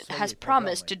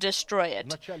promised to destroy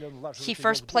it. He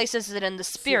first places it in the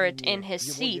Spirit, in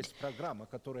His seed,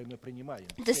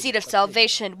 the seed of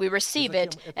salvation. We receive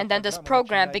it, and then this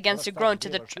program begins to grow into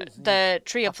the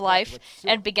tree of life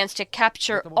and begins to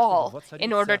capture all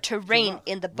in order to reign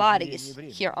in the bodies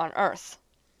here on earth.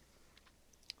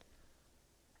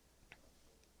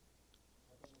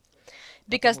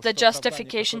 Because the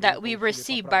justification that we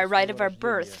receive by right of our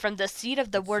birth from the seed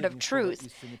of the word of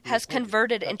truth has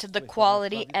converted into the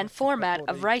quality and format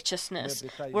of righteousness,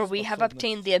 where we have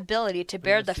obtained the ability to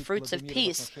bear the fruits of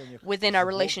peace within our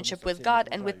relationship with God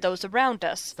and with those around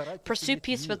us. Pursue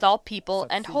peace with all people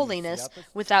and holiness,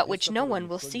 without which no one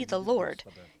will see the Lord.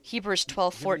 Hebrews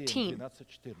 12:14.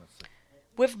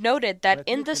 We've noted that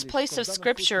in this place of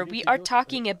Scripture, we are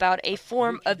talking about a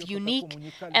form of unique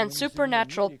and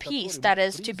supernatural peace that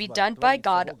is to be done by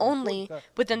God only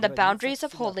within the boundaries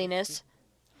of holiness,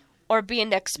 or be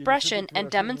an expression and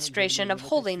demonstration of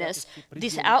holiness.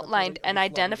 These outlined and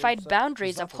identified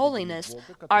boundaries of holiness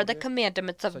are the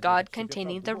commandments of God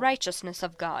containing the righteousness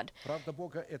of God.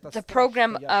 The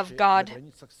program of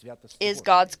God is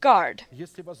God's guard.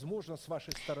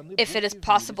 If it is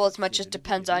possible, as much as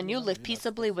depends on you, live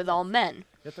peaceably with all men.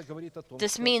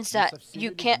 This means that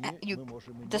you can't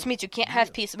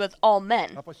have peace with all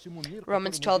men.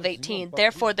 Romans 12:18.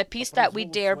 Therefore, the peace that we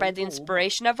dare by the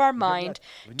inspiration of our mind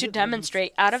to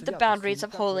demonstrate out of the boundaries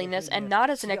of holiness, and not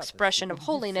as an expression of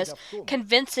holiness,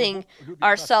 convincing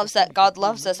ourselves that God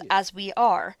loves us as we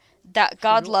are, that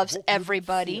God loves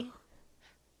everybody.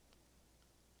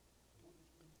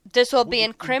 This will be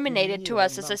incriminated to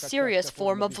us as a serious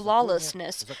form of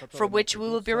lawlessness, for which we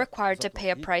will be required to pay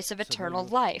a price of eternal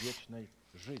life.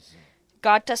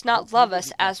 God does not love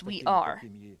us as we are.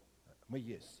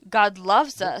 God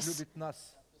loves us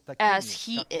as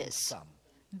He is.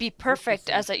 Be perfect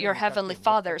as your heavenly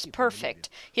Father is perfect.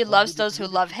 He loves those who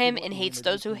love Him and hates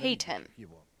those who hate Him.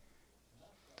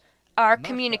 Our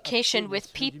communication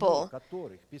with people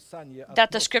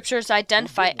that the Scriptures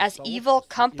identify as evil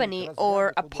company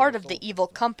or a part of the evil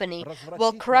company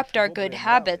will corrupt our good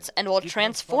habits and will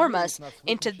transform us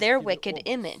into their wicked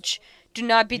image. Do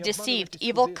not be deceived.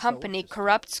 Evil company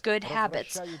corrupts good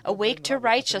habits. Awake to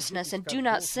righteousness and do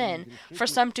not sin, for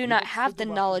some do not have the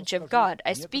knowledge of God.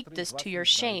 I speak this to your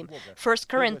shame. 1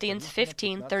 Corinthians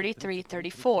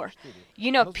 15:33-34.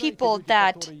 You know, people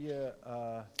that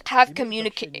have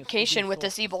communication with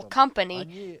this evil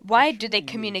company, why do they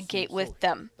communicate with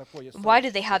them? Why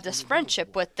do they have this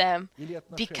friendship with them?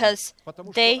 Because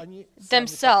they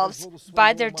themselves,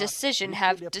 by their decision,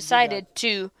 have decided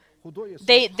to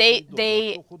They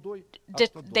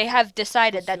have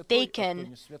decided that they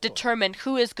can determine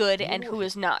who is good and who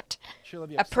is not.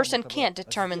 A person can't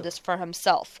determine this for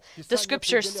himself. The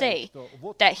Scriptures say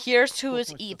that here's who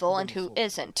is evil and who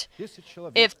isn't.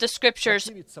 If this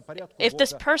person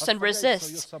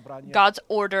resists God's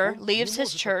order, leaves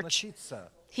his church,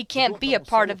 he can't be a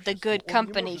part of the good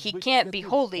company. He can't be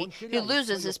holy. He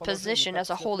loses his position as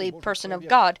a holy person of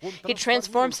God. He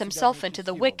transforms himself into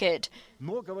the wicked.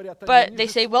 But they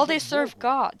say, well, they serve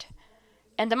God.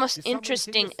 And the most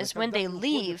interesting is when they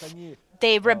leave,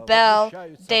 they rebel,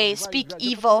 they speak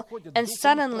evil, and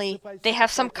suddenly they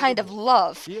have some kind of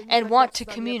love and want to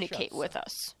communicate with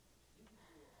us.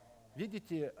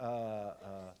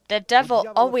 The devil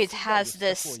always has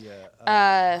this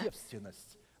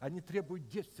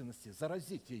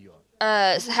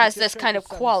kind of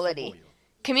quality.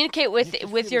 Communicate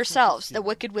with yourselves, the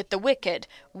wicked with the wicked.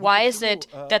 Why is it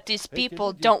that these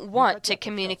people don't want to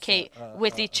communicate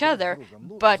with each other,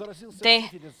 but they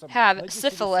have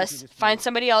syphilis? Find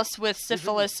somebody else with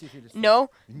syphilis. No,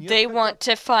 they want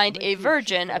to find a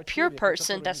virgin, a pure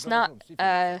person that's not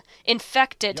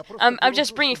infected. I'm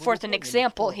just bringing forth an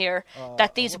example here,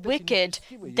 that these wicked,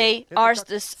 they're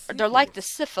like the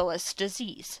syphilis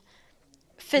disease.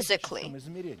 physically.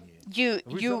 You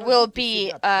will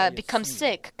become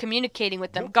sick communicating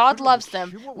with them. God loves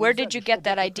them. Where did you get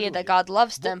that idea that God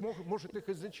loves them?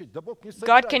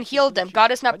 God can heal them.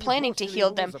 God is not planning to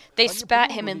heal them. They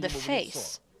spat him in the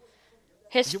face.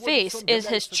 His face is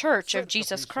his church of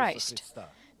Jesus Christ.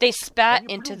 They spat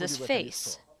into this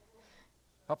face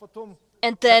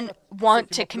and then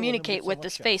want to communicate with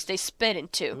this face they spit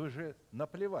into.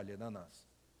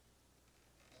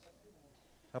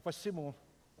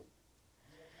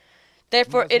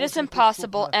 Therefore, it is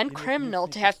impossible and criminal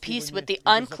to have peace with the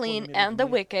unclean and the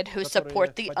wicked who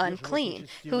support the unclean,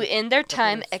 who in their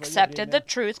time accepted the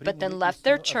truth but then left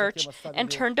their church and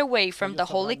turned away from the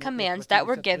holy commands that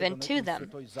were given to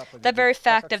them. The very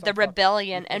fact of the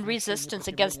rebellion and resistance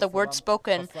against the word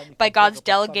spoken by God's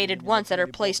delegated ones that are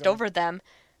placed over them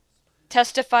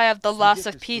testify of the loss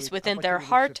of peace within their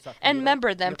heart and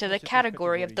member them to the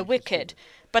category of the wicked.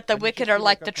 But the wicked are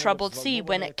like the troubled sea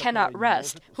when it cannot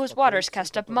rest, whose waters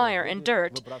cast up mire and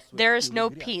dirt. There is no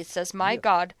peace, says my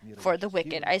God, for the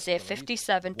wicked. Isaiah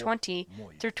 57:20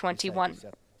 through 21.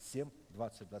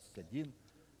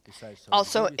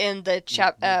 Also in the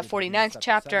 49th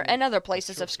chapter and other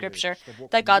places of Scripture,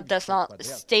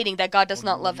 stating that God does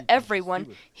not love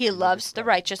everyone, he loves the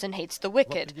righteous and hates the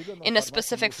wicked. In a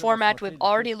specific format, we've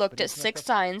already looked at 6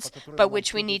 signs by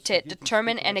which we need to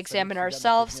determine and examine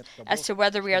ourselves as to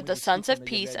whether we are the sons of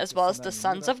peace as well as the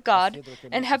sons of God,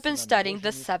 and have been studying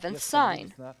the 7th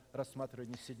sign.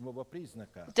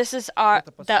 This is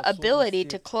the ability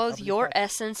to clothe your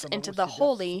essence into the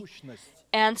holy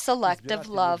and selective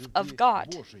love of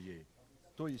God.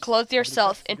 Clothe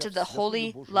yourself into the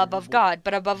holy love of God.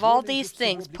 But above all these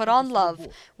things, put on love,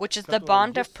 which is the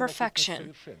bond of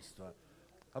perfection.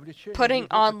 Putting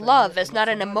on love is not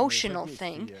an emotional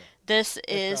thing. This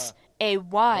is a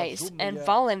wise and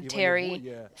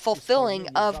voluntary fulfilling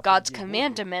of God's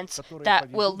commandments that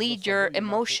will lead your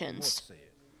emotions.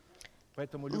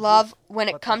 Love, when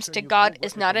it comes to God,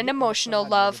 is not an emotional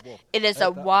love. It is a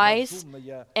wise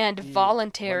and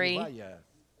voluntary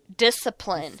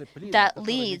discipline that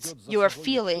leads your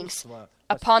feelings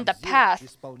upon the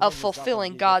path of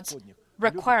fulfilling God's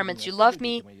requirements. You love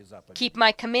me, keep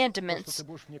my commandments.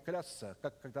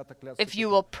 If you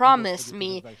will promise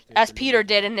me, as Peter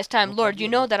did in his time, Lord, you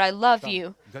know that I love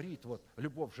you.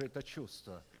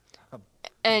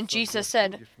 And Jesus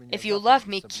said, if you love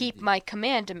me, keep my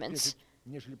commandments.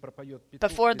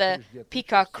 Before the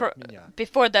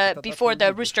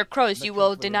rooster crows, you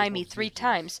will deny me 3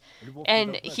 times.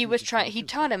 And he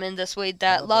taught him in this way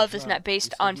that love is not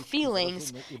based on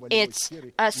feelings. It's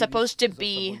supposed to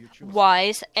be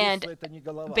wise and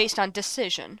based on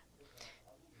decision.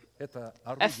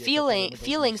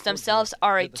 Feelings themselves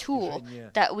are a tool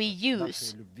that we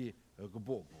use.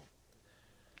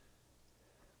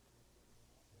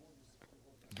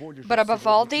 But above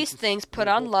all these things, put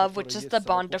on love, which is the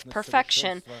bond of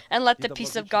perfection, and let the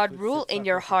peace of God rule in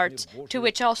your hearts, to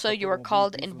which also you are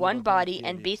called in one body,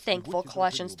 and be thankful.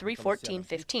 Colossians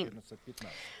 3:14-15.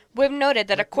 We've noted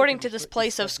that according to this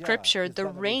place of Scripture, the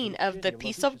reign of the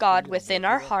peace of God within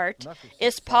our heart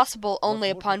is possible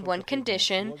only upon one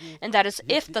condition, and that is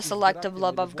if the selective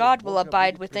love of God will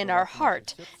abide within our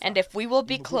heart, and if we will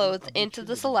be clothed into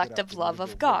the selective love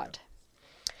of God.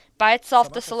 By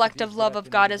itself, the selective love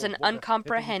of God is an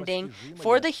uncomprehending,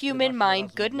 for the human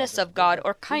mind, goodness of God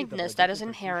or kindness that is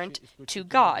inherent to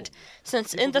God.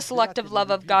 Since in the selective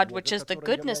love of God, which is the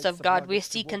goodness of God, we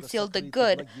see concealed the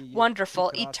good,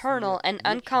 wonderful, eternal, and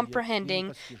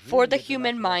uncomprehending, for the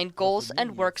human mind, goals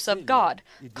and works of God,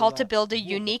 called to build a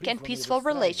unique and peaceful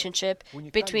relationship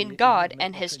between God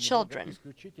and His children,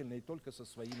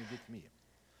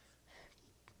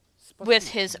 with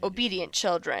His obedient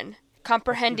children.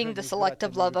 Comprehending the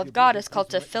selective love of God is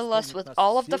called to fill us with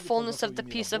all of the fullness of the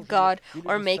peace of God,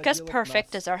 or make us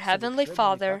perfect as our Heavenly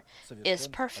Father is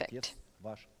perfect.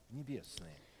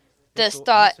 This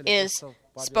thought is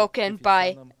spoken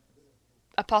by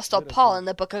Apostle Paul in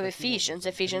the book of Ephesians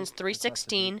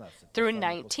 3:16 through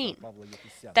 19,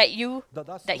 that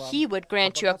he would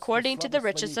grant you according to the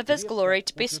riches of his glory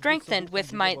to be strengthened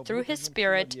with might through his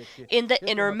Spirit in the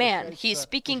inner man. He is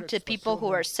speaking to people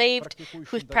who are saved,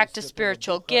 who practice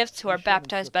spiritual gifts, who are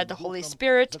baptized by the Holy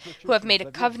Spirit, who have made a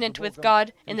covenant with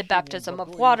God in the baptism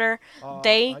of water.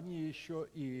 They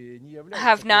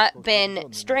have not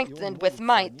been strengthened with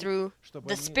might through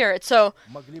the Spirit. So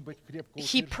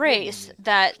he prays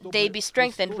that they be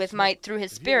strengthened with might through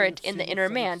his Spirit in the inner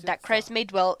man, that Christ may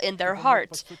dwell in their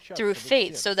hearts through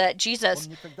faith, so that Jesus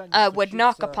would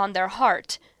knock upon their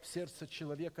heart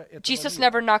Jesus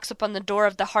never knocks upon the door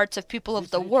of the hearts of people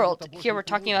of the world. Here we're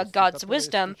talking about God's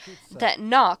wisdom that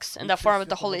knocks in the form of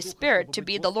the Holy Spirit to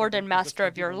be the Lord and Master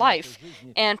of your life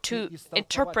and to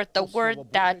interpret the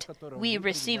word that we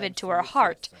receive into our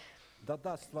heart.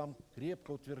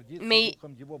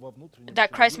 That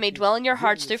Christ may dwell in your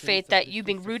hearts through faith, that you,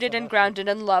 being rooted and grounded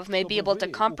in love, may be able to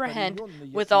comprehend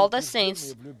with all the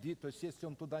saints.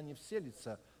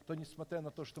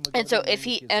 And so if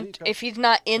he's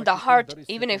not in the heart,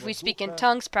 even if we speak in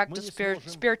tongues, practice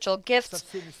spiritual gifts,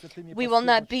 we will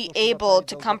not be able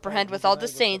to comprehend with all the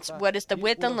saints what is the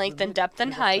width and length and depth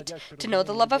and height, to know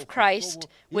the love of Christ,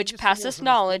 which passeth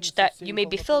knowledge, that you may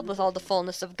be filled with all the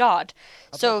fullness of God.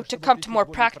 So to come to more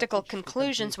practical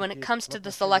conclusions when it comes to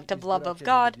the selective love of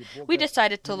God, we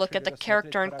decided to look at the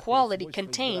character and quality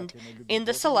contained in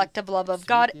the selective love of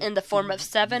God in the form of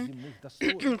 7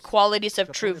 qualities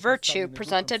of true virtue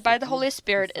presented by the Holy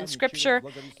Spirit in Scripture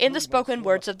in the spoken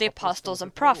words of the apostles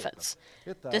and prophets.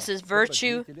 This is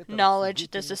virtue, knowledge,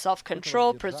 this is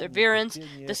self-control, perseverance,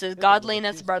 this is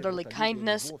godliness, brotherly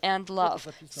kindness, and love.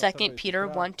 2 Peter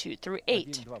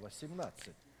 1:2-8.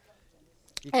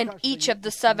 And each of the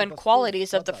 7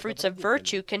 qualities of the fruits of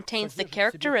virtue contains the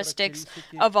characteristics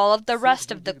of all of the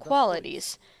rest of the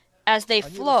qualities. As they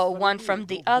flow one from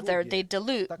the other, they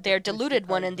are diluted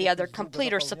one in the other,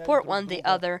 complete or support one the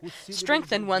other,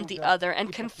 strengthen one the other,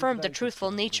 and confirm the truthful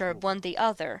nature of one the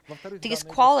other. These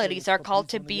qualities are called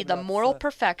to be the moral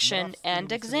perfection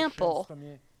and example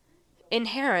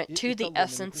inherent to the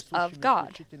essence of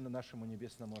God.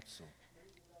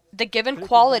 The given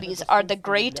qualities are the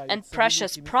great and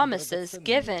precious promises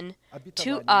given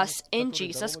to us in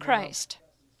Jesus Christ.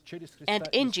 And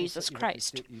in Jesus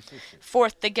Christ.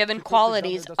 Fourth, the given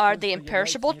qualities are the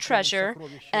imperishable treasure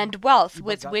and wealth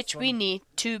with which we need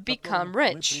to become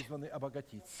rich.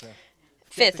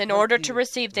 Fifth, in order to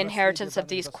receive the inheritance of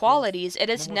these qualities, it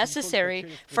is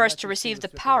necessary for us to receive the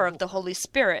power of the Holy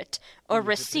Spirit, or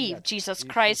receive Jesus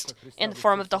Christ in the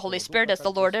form of the Holy Spirit as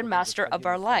the Lord and Master of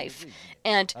our life.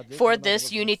 And for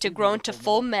this, you need to grow into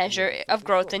full measure of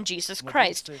growth in Jesus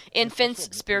Christ. Infants,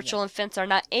 spiritual infants, are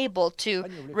not able to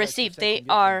receive. They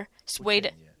are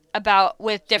swayed about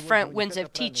with different winds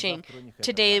of teaching.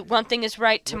 Today, one thing is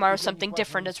right, tomorrow something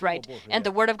different is right. And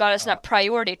the Word of God is not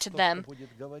priority to them,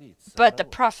 but the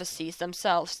prophecies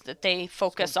themselves that they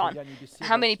focus on.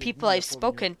 How many people I've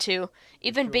spoken to,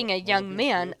 even being a young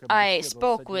man, I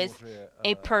spoke with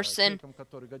a person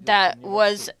that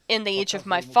was in the age of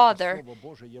my father,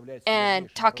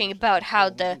 and talking about how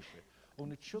the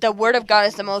Word of God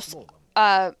is the most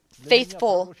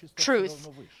faithful truth.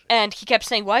 And he kept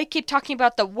saying, why you keep talking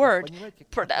about the word?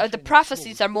 The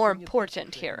prophecies are more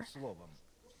important here.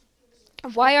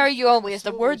 Why are you always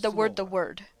the word, the word, the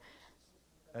word?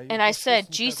 And I said,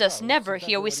 Jesus never.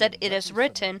 He always said, it is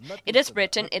written, it is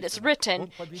written, it is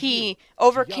written. He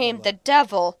overcame the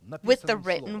devil with the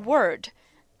written word.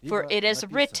 For it is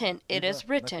written,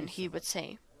 he would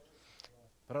say.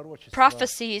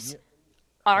 Prophecies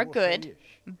are good,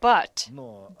 but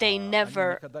they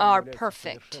never are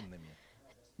perfect.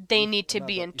 They need to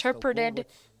be interpreted,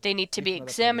 they need to be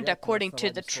examined according to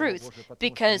the truth,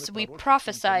 because we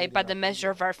prophesy by the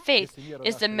measure of our faith.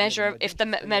 If the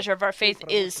measure of our faith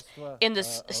is in the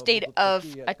state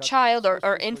of a child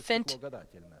or infant,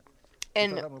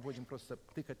 and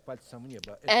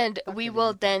we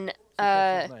will then,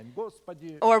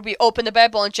 or we open the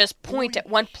Bible and just point at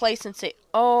one place and say,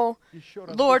 oh,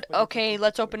 Lord, okay,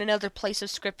 let's open another place of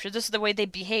Scripture. This is the way they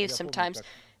behave sometimes.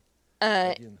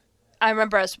 I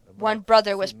remember as one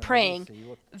brother was praying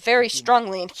very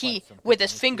strongly, and he, with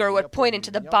his finger, would point into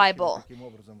the Bible.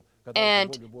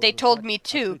 And they told me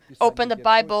to open the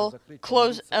Bible,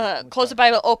 close the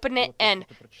Bible, open it, and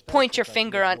point your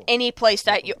finger on any place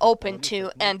that you open to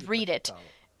and read it.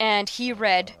 And he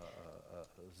read,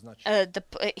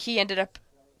 he ended up...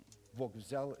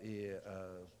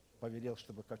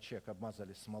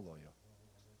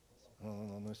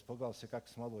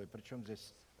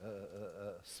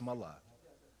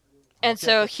 And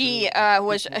so he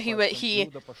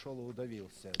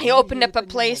opened up a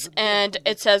place, and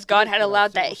it says God had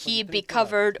allowed that he be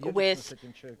covered with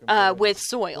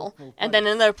soil. And then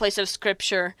another place of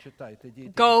Scripture,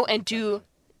 go and do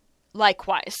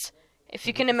likewise. If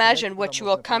you can imagine what you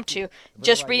will come to,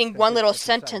 just reading one little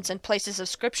sentence in places of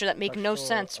Scripture that make no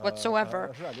sense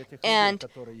whatsoever. And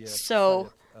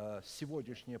so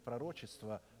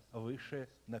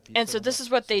this is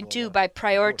what they do by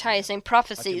prioritizing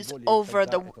prophecies over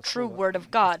the true Word of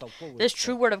God. This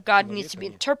true Word of God needs to be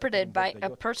interpreted by a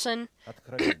person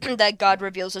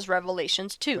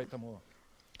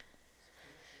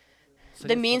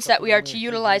The means that we are to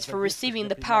utilize for receiving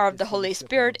the power of the Holy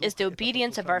Spirit is the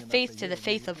obedience of our faith to the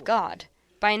faith of God.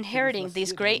 By inheriting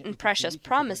these great and precious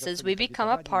promises, we become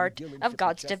a part of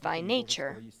God's divine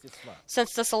nature.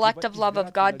 Since the selective love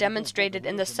of God demonstrated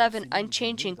in the 7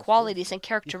 unchanging qualities and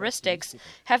characteristics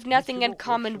have nothing in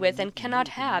common with and cannot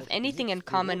have anything in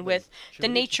common with the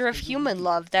nature of human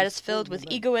love that is filled with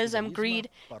egoism, greed,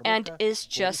 and is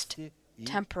just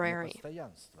temporary.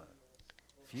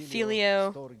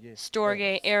 Phileo,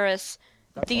 Storge, Eros.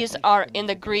 These are in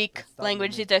the Greek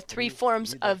language. These are 3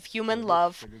 forms of human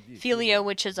love: phileo,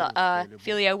 which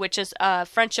is a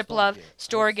friendship love;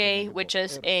 storge, which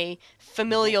is a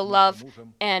familial love;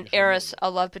 and eros, a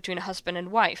love between a husband and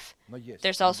wife.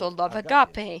 There's also love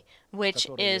agape, which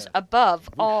is above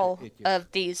all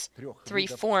of these 3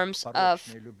 forms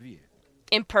of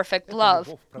imperfect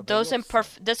love.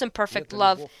 This imperfect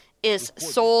love is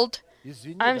sold.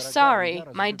 I'm sorry,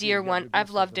 my dear one,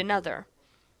 I've loved another.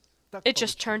 It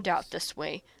just turned out this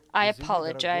way. I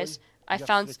apologize. I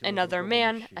found another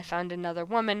man. I found another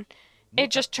woman.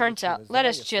 It just turns out. Let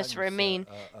us just remain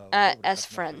as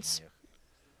friends.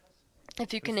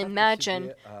 If you can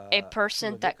imagine a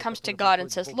person that comes to God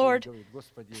and says, Lord,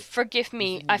 forgive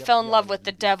me. I fell in love with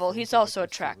the devil. He's also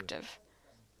attractive.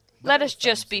 Let us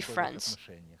just be friends.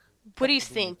 What do you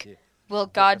think? Will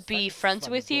God be friends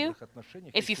with you?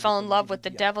 If you fell in love with the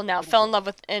devil, now fell in love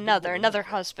with another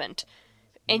husband.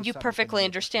 And you perfectly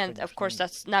understand, of course,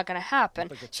 that's not going to happen.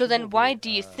 So then why do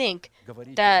you think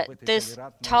that this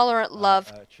tolerant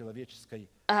love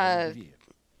and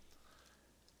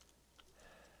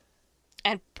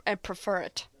prefer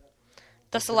it?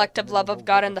 The selective love of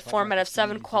God in the format of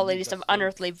 7 qualities of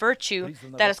unearthly virtue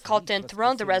that is called to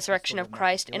enthrone the resurrection of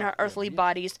Christ in our earthly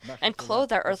bodies and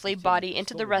clothe our earthly body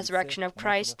into the resurrection of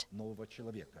Christ.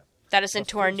 That is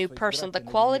into our new person. The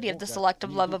quality of the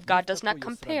selective love of God does not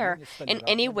compare in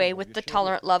any way with the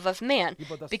tolerant love of man,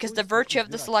 because the virtue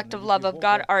of the selective love of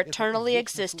God are eternally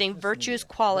existing virtues,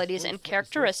 qualities, and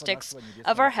characteristics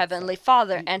of our Heavenly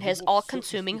Father and His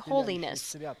all-consuming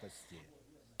holiness,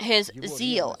 His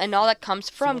zeal, and all that comes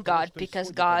from God,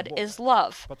 because God is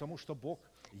love.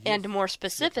 And more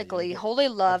specifically, holy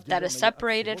love that is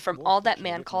separated from all that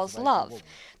man calls love.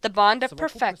 The bond of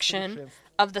perfection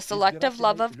of the selective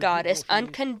love of God is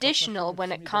unconditional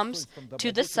when it comes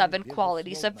to the 7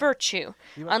 qualities of virtue.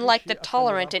 Unlike the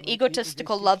tolerant and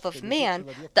egotistical love of man,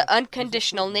 the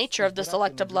unconditional nature of the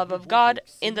selective love of God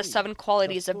in the 7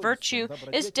 qualities of virtue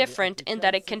is different in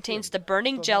that it contains the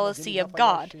burning jealousy of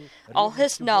God, all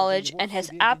His knowledge and His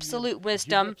absolute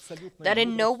wisdom that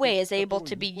in no way is able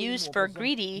to be used for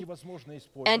greedy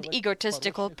and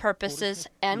egotistical purposes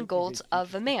and goals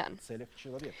of a man.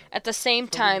 At the same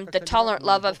time, the tolerant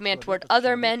love of man toward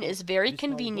other men is very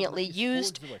conveniently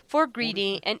used for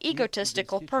greedy and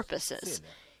egotistical purposes,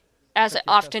 as it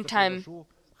oftentimes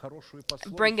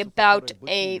bring about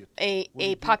a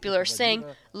popular saying,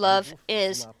 love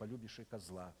is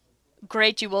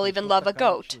great, you will even love a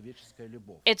goat.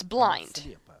 It's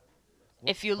blind.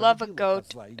 If you love a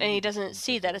goat and he doesn't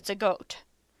see that it's a goat,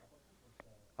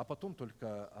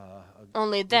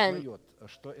 only then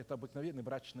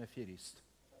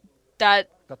that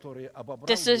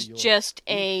this is just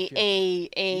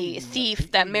a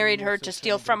thief that married her to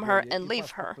steal from her and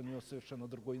leave her,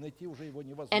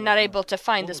 and not able to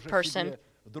find this person,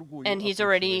 and he's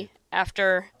already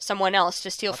after someone else to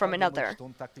steal from another.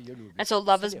 And so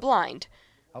love is blind.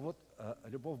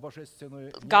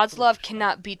 God's love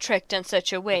cannot be tricked in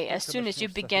such a way. As soon as you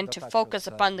begin to focus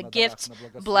upon the gifts,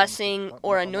 blessing,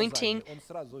 or anointing,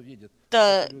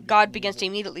 God begins to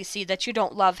immediately see that you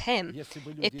don't love Him.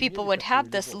 If people would have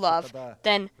this love,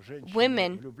 then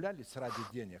women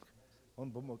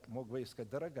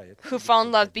who fall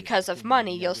in love because of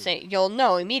money, you'll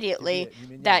know immediately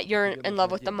that you're in love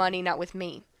with the money, not with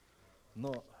me.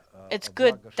 It's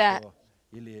good that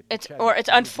it's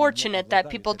unfortunate that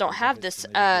people don't have this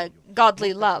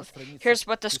godly love. Here's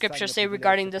what the scriptures say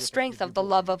regarding the strength of the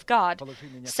love of God.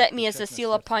 Set me as a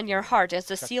seal upon your heart,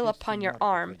 as a seal upon your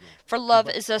arm. For love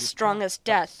is as strong as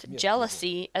death,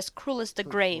 jealousy as cruel as the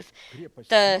grave.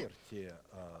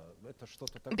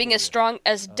 Being as strong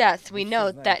as death, we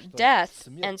know that death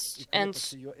and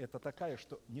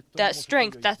that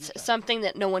strength, that's something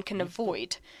that no one can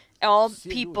avoid. All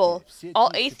people,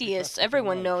 all atheists,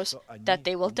 everyone knows that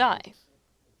they will die.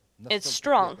 It's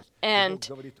strong, and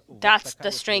that's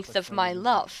the strength of my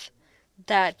love,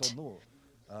 that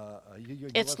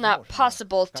it's not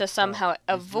possible to somehow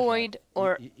avoid,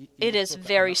 or it is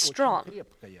very strong.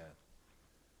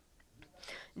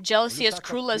 Jealousy is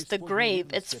cruel as the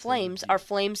grave. Its flames are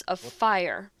flames of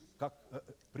fire.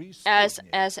 As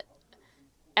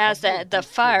as the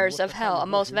fires of hell, a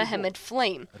most vehement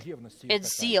flame.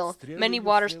 Its zeal, many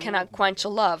waters cannot quench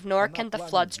love, nor can the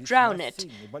floods drown it.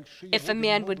 If a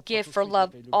man would give for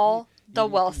love all the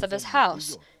wealth of his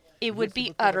house, it would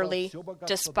be utterly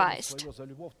despised.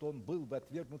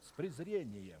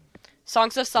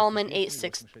 Songs of Solomon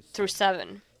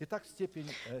 8:6-7.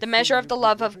 The measure of the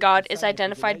love of God is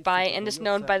identified by and is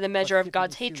known by the measure of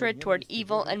God's hatred toward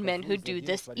evil and men who do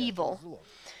this evil.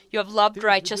 You have loved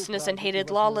righteousness and hated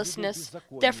lawlessness.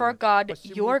 Therefore God,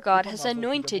 your God, has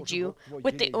anointed you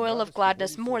with the oil of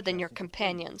gladness more than your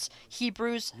companions.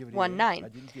 Hebrews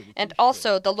 1:9. And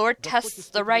also, the Lord tests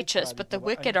the righteous, but the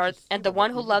wicked and the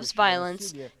one who loves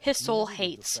violence, his soul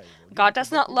hates. God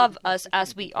does not love us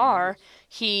as we are.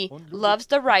 He loves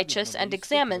the righteous and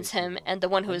examines him, and the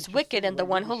one who is wicked and the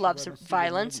one who loves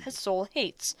violence, his soul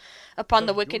hates. Upon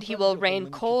the wicked he will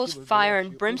rain coals, fire,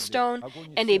 and brimstone,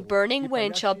 and a burning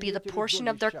wind shall be the portion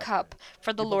of their cup.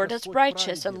 For the Lord is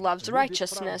righteous and loves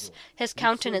righteousness. His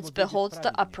countenance beholds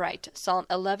the upright. Psalm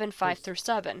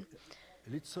 11:5-7.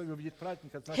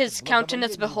 His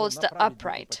countenance beholds the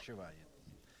upright.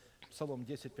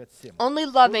 Only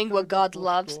loving what God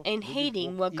loves and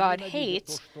hating what God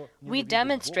hates, we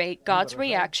demonstrate God's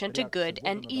reaction to good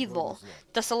and evil.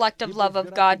 The selective love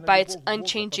of God, by its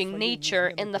unchanging nature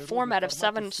in the format of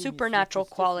 7 supernatural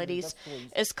qualities,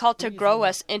 is called to grow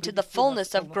us into the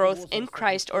fullness of growth in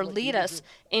Christ, or lead us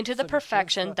into the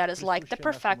perfection that is like the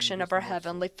perfection of our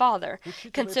Heavenly Father.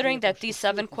 Considering that these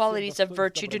 7 qualities of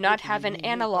virtue do not have an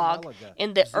analog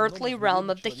in the earthly realm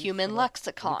of the human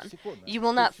lexicon, you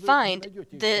will not find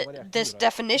this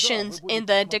definitions in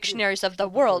the dictionaries of the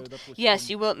world. Yes,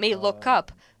 you may look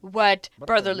up what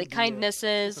brotherly kindness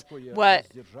is, what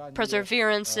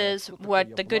perseverance is,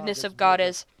 what the goodness of God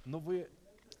is.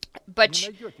 But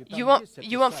you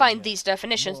won't find these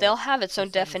definitions. They'll have its own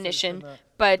definition,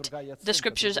 but the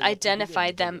scriptures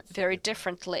identify them very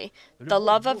differently. The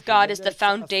love of God is the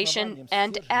foundation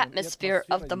and atmosphere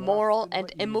of the moral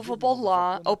and immovable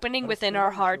law, opening within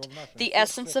our heart the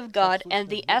essence of God and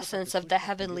the essence of the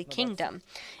heavenly kingdom.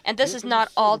 And this is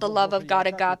not all. The love of God,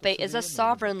 agape, is a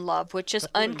sovereign love, which is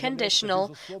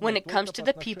unconditional when it comes to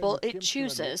the people it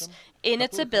chooses, in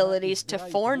its abilities to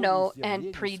foreknow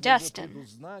and predestine.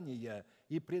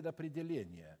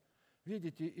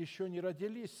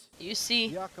 You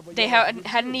see, they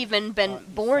hadn't even been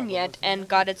born yet, and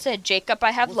God had said, Jacob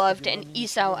I have loved, and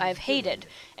Esau I have hated.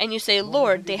 And you say,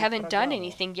 Lord, they haven't done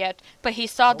anything yet. But he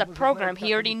saw the program.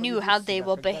 He already knew how they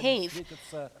will behave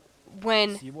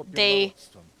when they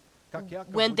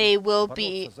will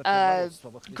be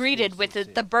greeted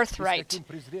with the birthright,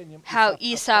 how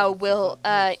Esau will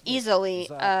easily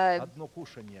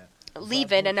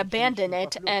leave it and abandon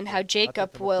it, and how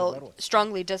Jacob will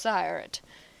strongly desire it.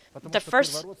 The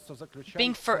first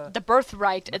being for the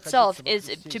birthright itself is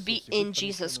to be in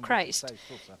Jesus Christ.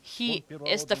 He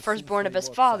is the firstborn of his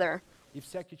father.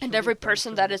 And every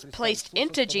person that is placed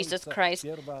into Jesus Christ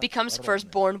becomes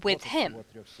firstborn with him.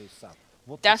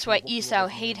 That's why Esau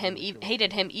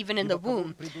hated him even in the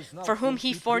womb. For whom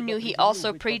he foreknew, he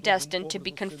also predestined to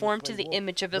be conformed to the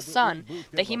image of his Son,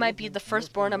 that he might be the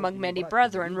firstborn among many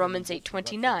brethren. Romans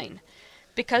 8:29.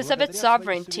 Because of its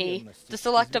sovereignty, the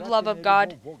selective love of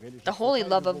God, the holy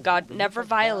love of God, never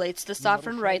violates the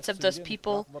sovereign rights of those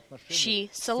people she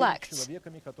selects.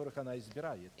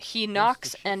 He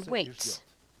knocks and waits.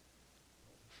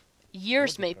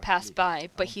 Years may pass by,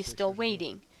 but he's still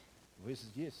waiting.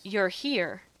 You're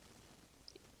here.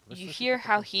 You hear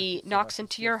how he knocks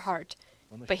into your heart,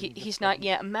 but he's not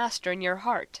yet a master in your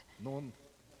heart.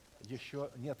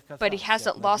 But he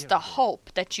hasn't lost the hope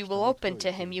that you will open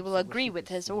to him, you will agree with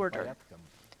his order,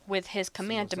 with his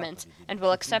commandments, and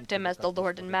will accept him as the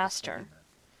Lord and Master.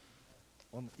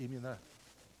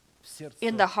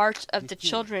 In the hearts of the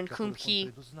children whom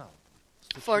he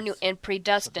foreknew and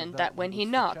predestined, that when he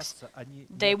knocks,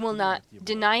 they will not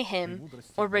deny him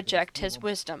or reject his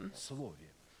wisdom.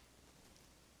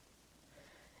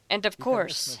 And of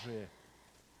course,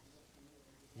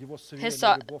 his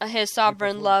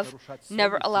sovereign love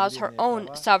never allows her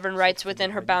own sovereign rights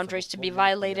within her boundaries to be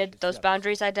violated, those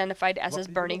boundaries identified as his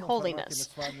burning holiness.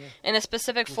 In a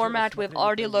specific format, we've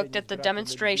already looked at the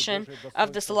demonstration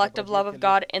of the selective love of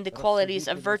God in the qualities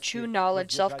of virtue,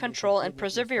 knowledge, self-control, and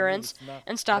perseverance,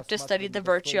 and stopped to study the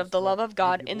virtue of the love of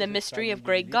God in the mystery of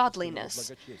great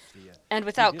godliness. And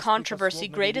without controversy,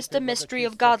 great is the mystery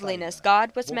of godliness.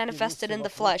 God was manifested in the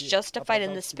flesh, justified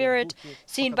in the spirit,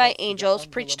 seen by angels,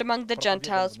 preached among the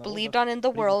Gentiles, believed on in the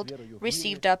world,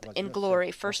 received up in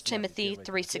glory. 1 Timothy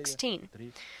 3:16.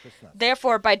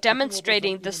 Therefore, by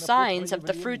demonstrating the signs of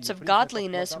the fruits of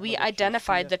godliness, we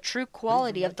identify the true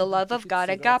quality of the love of God,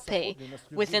 agape,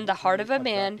 within the heart of a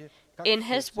man, in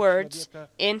his words,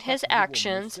 in his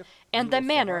actions, and the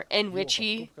manner in which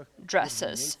he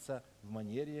dresses.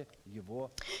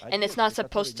 And it's not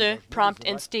supposed to prompt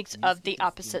instincts of the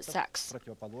opposite sex.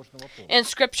 In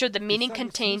Scripture, the meaning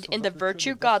contained in the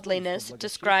virtue godliness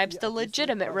describes the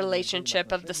legitimate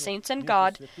relationship of the saints and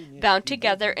God, bound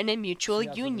together in a mutual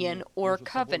union or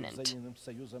covenant.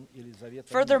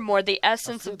 Furthermore, the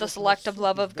essence of the selective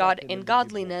love of God in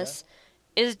godliness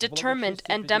is determined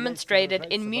and demonstrated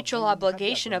in mutual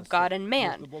obligation of God and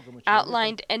man,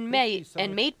 outlined and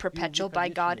made perpetual by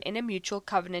God in a mutual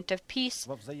covenant of peace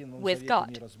with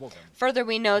God. Further,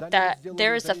 we note that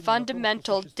there is a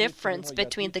fundamental difference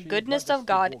between the goodness of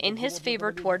God in his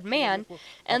favor toward man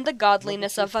and the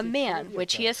godliness of a man,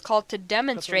 which he is called to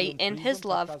demonstrate in his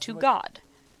love to God.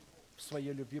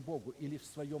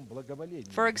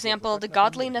 For example, the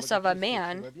godliness of a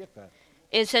man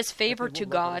is his favor to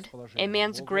God, a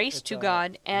man's grace to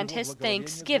God, and his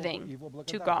thanksgiving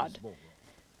to God.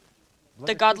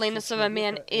 The godliness of a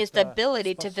man is the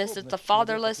ability to visit the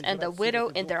fatherless and the widow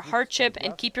in their hardship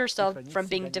and keep yourself from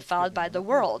being defiled by the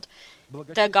world.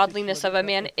 The godliness of a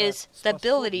man is the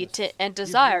ability to and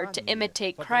desire to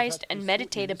imitate Christ and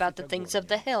meditate about the things of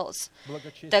the hills.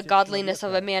 The godliness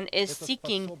of a man is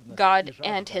seeking God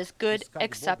and his good,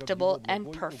 acceptable,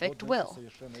 and perfect will.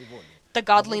 The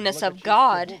godliness of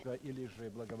God,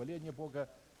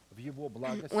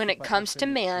 when it comes to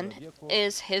man,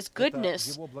 is his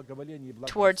goodness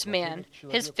towards man,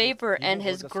 his favor and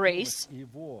his grace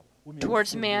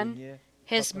towards man,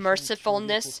 his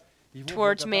mercifulness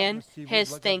towards man,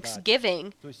 his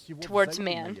thanksgiving towards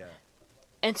man.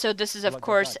 And so this is, of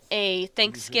course, a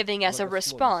thanksgiving as a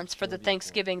response for the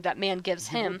thanksgiving that man gives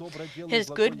him,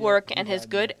 his good work and his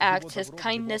good acts, his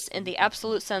kindness in the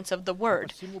absolute sense of the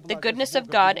word. The goodness of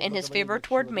God and his favor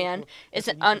toward man is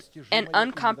an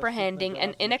uncomprehending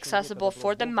and inaccessible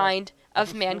for the mind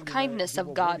of man kindness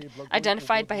of God,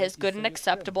 identified by his good and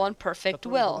acceptable and perfect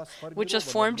will, which was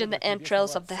formed in the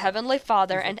entrails of the Heavenly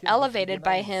Father and elevated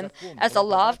by him as a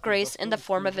law of grace in the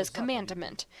form of his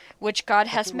commandment, which God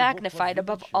has magnified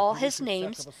above all his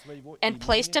names and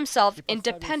placed himself in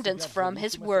dependence from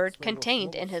his word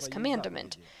contained in his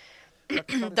commandment.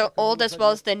 The Old as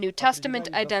well as the New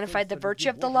Testament identified the virtue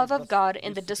of the love of God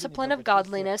in the discipline of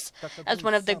godliness as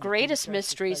one of the greatest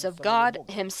mysteries of God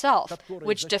himself,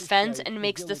 which defends and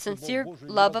makes the sincere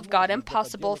love of God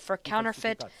impossible for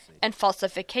counterfeit and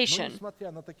falsification.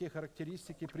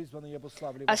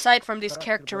 Aside from these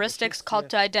characteristics called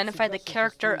to identify the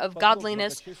character of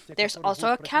godliness, there's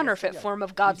also a counterfeit form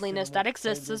of godliness that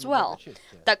exists as well,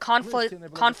 that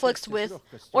conflicts with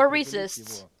or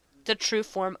resists the true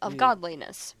form of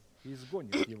godliness.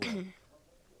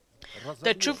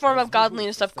 The true form of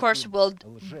godliness, of course, will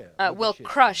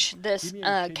crush this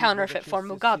counterfeit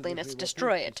form of godliness,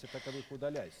 destroy it.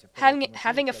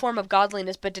 Having a form of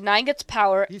godliness but denying its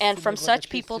power, and from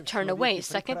such people turn away.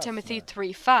 2 Timothy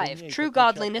 3:5. True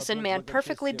godliness in man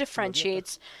perfectly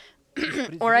differentiates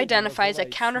or identifies a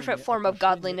counterfeit form of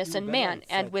godliness in man,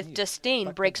 and with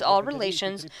disdain breaks all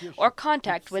relations or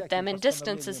contact with them and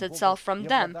distances itself from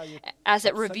them, as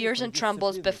it reveres and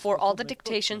trembles before all the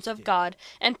dictations of God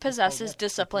and possesses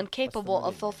discipline capable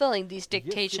of fulfilling these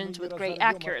dictations with great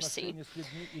accuracy.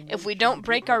 If we don't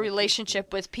break our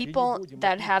relationship with people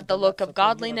that have the look of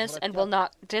godliness and will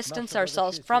not distance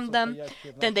ourselves from them,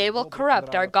 then they will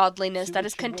corrupt our godliness that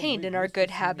is contained in our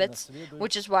good habits,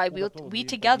 which is why we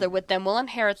together with them will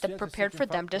inherit the prepared for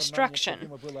them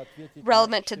destruction.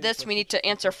 Relevant to this, we need to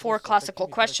answer 4 classical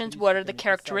questions. What are the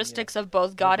characteristics of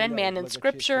both God and man in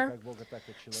Scripture?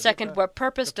 Second, what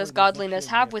purpose does godliness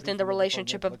have within the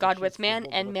relationship of God with man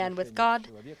and man with God?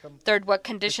 Third, what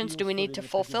conditions do we need to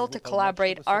fulfill to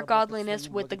collaborate our godliness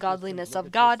with the godliness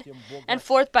of God? And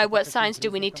fourth, by what signs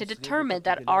do we need to determine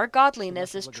that our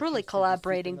godliness is truly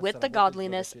collaborating with the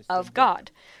godliness of God?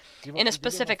 In a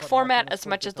specific format, as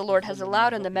much as the Lord has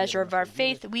allowed in the measure of our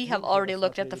faith, we have already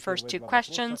looked at the first 2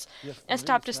 questions and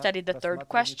stopped to study the third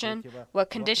question: what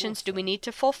conditions do we need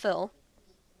to fulfill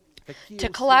to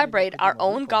collaborate our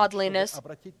own godliness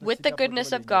with the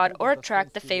goodness of God or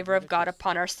attract the favor of God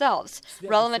upon ourselves?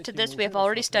 Relevant to this, we have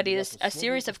already studied a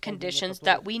series of conditions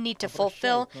that we need to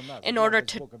fulfill in order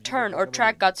to turn or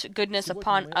attract God's goodness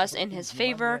upon us in His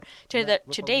favor.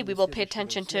 Today, we will pay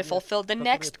attention to fulfill the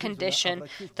next condition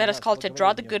that is called to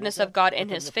draw the goodness of God in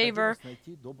His favor,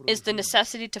 is the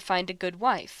necessity to find a good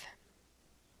wife.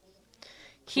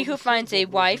 He who finds a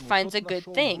wife finds a good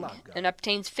thing and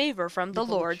obtains favor from the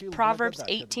Lord. Proverbs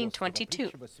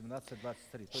 18:22.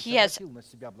 He has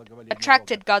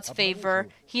attracted God's favor.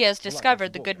 He has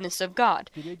discovered the goodness of God.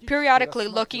 Periodically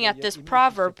looking at this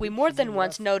proverb, we more than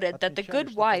once noted that the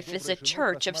good wife is a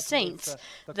church of saints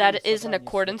that is in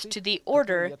accordance to the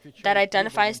order that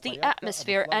identifies the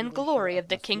atmosphere and glory of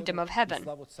the kingdom of heaven.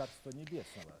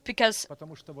 Because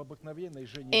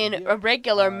in a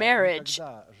regular marriage,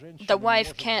 the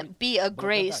wife can't be a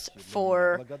grace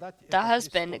for the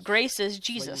husband. Grace is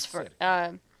Jesus for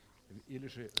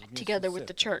together with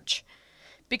the church.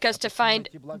 Because to find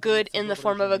good in the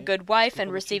form of a good wife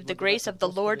and receive the grace of the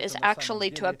Lord is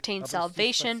actually to obtain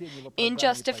salvation in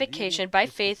justification by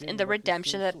faith in the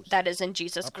redemption that is in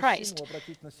Jesus Christ.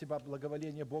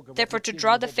 Therefore, to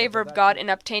draw the favor of God in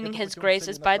obtaining His grace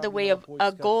is by the way of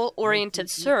a goal-oriented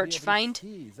search. Find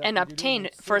and obtain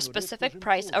for a specific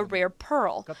price a rare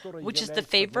pearl, which is the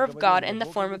favor of God in the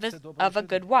form of a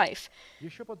good wife.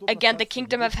 Again, the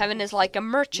kingdom of heaven is like a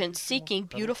merchant seeking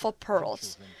beautiful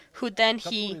pearls, who then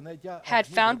he had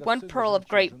found one pearl of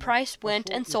great price, went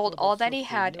and sold all that he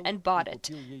had and bought it.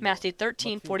 Matthew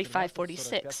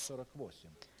 13:45-46.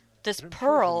 This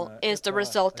pearl is the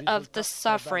result of the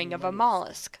suffering of a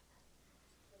mollusk.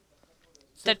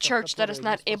 The church that is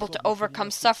not able to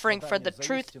overcome suffering for the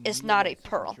truth is not a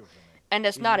pearl, and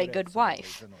is not a good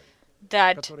wife.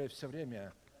 That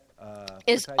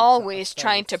is always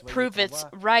trying to prove its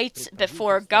rights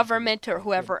before government or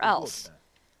whoever else.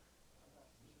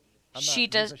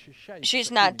 She's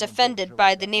not defended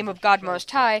by the name of God Most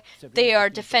High. They are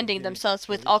defending themselves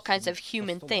with all kinds of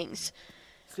human things.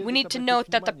 We need to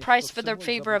note that the price for the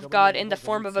favor of God in the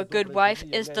form of a good wife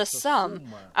is the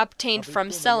sum obtained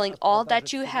from selling all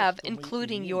that you have,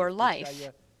 including your life.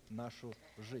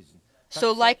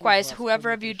 So likewise,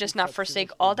 whoever of you does not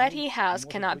forsake all that he has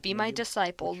cannot be my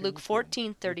disciple. Luke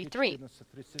 14:33.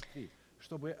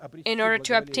 In order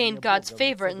to obtain God's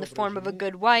favor in the form of a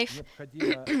good wife,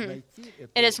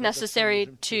 it is necessary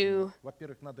to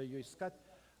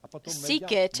seek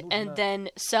it and then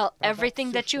sell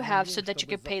everything that you have so that you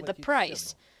can pay the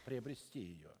price.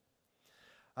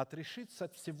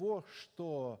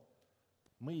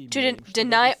 To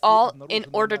deny all in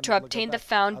order to obtain the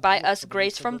found by us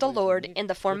grace from the Lord in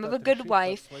the form of a good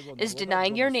wife is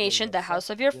denying your nation, the house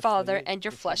of your father, and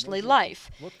your fleshly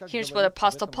life. Here's what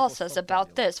Apostle Paul says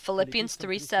about this, Philippians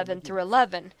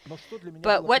 3:7-11.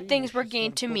 But what things were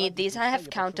gained to me, these I have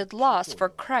counted loss for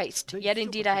Christ. Yet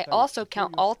indeed I also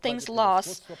count all things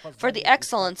loss for the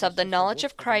excellence of the knowledge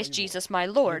of Christ Jesus my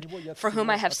Lord, for whom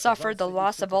I have suffered the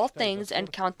loss of all things,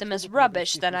 and count them as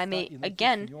rubbish, that I may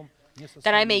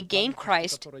gain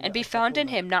Christ and be found in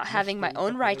Him, not having my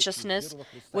own righteousness,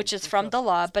 which is from the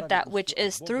law, but that which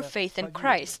is through faith in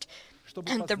Christ,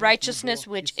 and the righteousness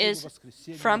which is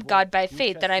from God by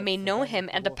faith, that I may know Him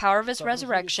and the power of His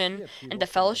resurrection and the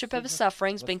fellowship of His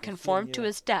sufferings, being conformed to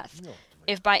His death,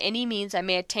 if by any means I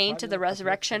may attain to the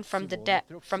resurrection from the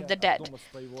dead.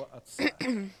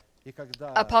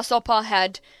 Apostle Paul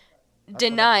had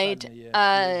denied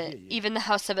even the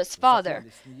house of his father.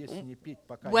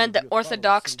 When the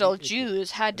Orthodox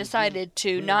Jews had decided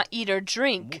to not eat or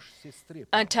drink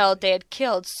until they had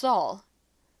killed Saul.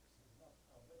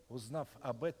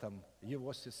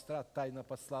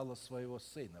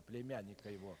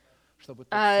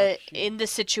 In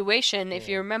this situation, if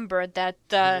you remember that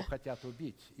the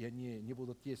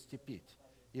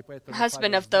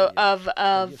husband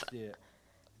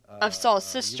of Saul's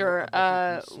sister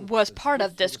was part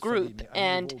of this group,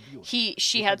 and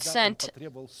she had sent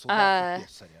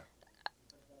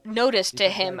notice to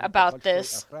him about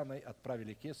this.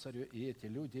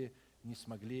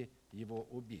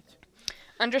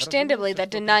 Understandably, that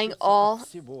denying all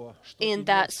in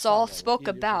that Saul spoke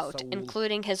about,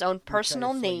 including his own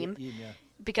personal name,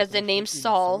 because the name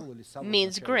Saul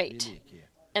means great,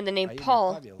 and the name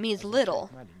Paul means little.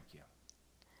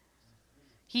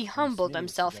 He humbled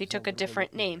himself. He took a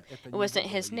different name. It wasn't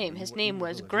his name. His name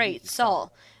was Great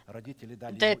Saul.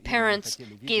 The parents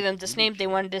gave him this name. They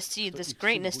wanted to see this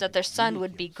greatness, that their son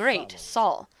would be great,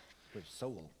 Saul.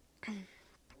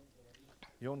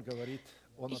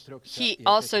 He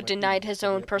also denied his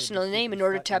own personal name in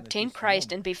order to obtain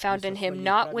Christ and be found in Him,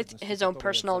 not with his own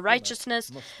personal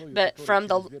righteousness, but from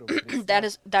the that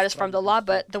is from the law,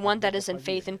 but the one that is in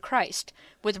faith in Christ,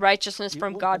 with righteousness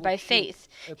from God by faith.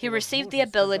 He received the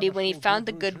ability when he found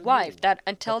the good wife that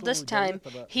until this time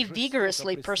he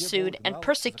vigorously pursued and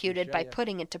persecuted by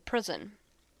putting into prison.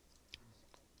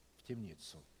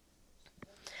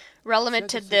 Relevant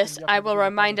to this, I will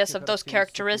remind us of those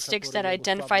characteristics that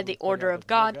identify the order of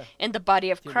God in the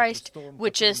body of Christ,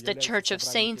 which is the church of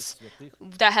saints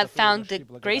that have found the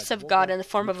grace of God in the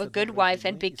form of a good wife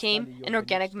and became an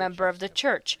organic member of the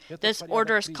church. This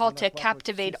order is called to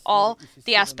captivate all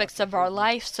the aspects of our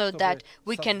life so that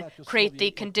we can create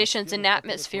the conditions and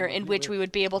atmosphere in which we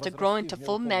would be able to grow into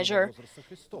full measure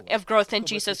of growth in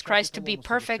Jesus Christ, to be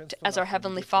perfect as our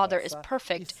Heavenly Father is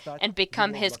perfect, and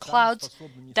become His clouds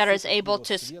that is able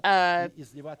to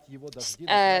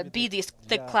be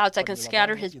the clouds that can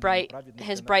scatter His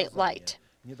bright light.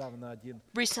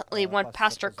 Recently, one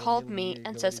pastor called me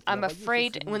and says, I'm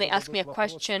afraid when they ask me a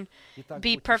question,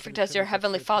 be perfect as your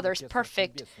Heavenly Father is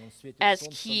perfect, as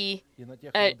He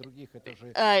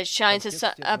shines His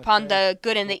sun upon the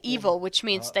good and the evil, which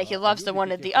means that He loves the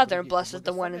one and the other and blesses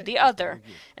the one and the other.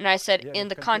 And I said, in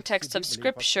the context of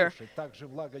Scripture,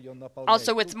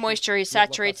 also with moisture He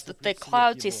saturates the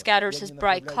clouds, He scatters His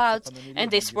bright clouds, and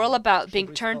they swirl about,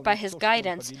 being turned by His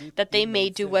guidance, that they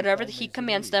may do whatever He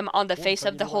commands them on the face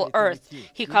of the whole earth.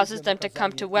 He causes them to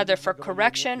come to whether for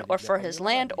correction or for His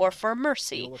land or for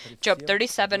mercy. Job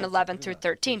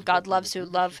 37:11-13. God loves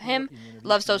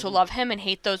those who love Him, and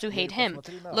hate those who hate Him.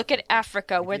 Look at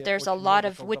Africa, where there's a lot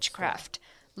of witchcraft.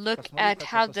 Look at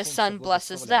how the sun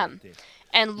blesses them,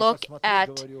 and look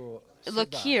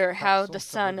here how the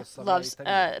sun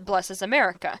blesses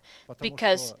America,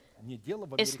 because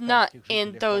it's not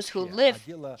in those who live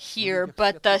here,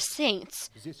 but the saints.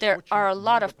 There are a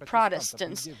lot of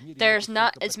Protestants. There's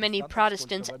not as many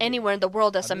Protestants anywhere in the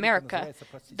world as America.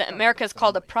 America is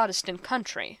called a Protestant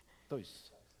country,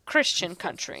 Christian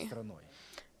country.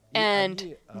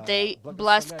 And they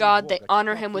bless God, they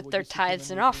honor Him with their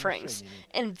tithes and offerings.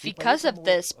 And because of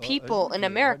this, people in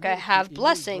America have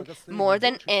blessing more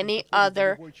than any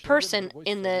other person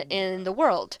in the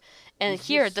world. And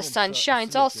here the sun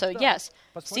shines also, yes.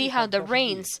 See how the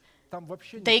rains,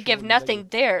 they give nothing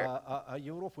there.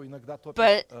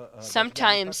 But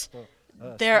sometimes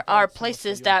there are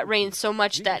places that rain so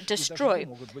much that destroy.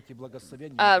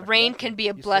 Rain can be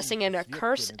a blessing and a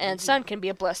curse, and sun can be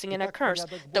a blessing and a curse.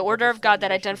 The order of God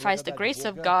that identifies the grace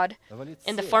of God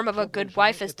in the form of a good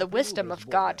wife is the wisdom of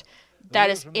God. That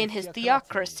is in His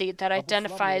theocracy, that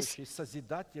identifies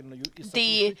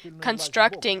the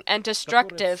constructing and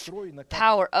destructive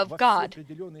power of God.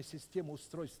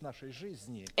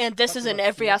 And this is in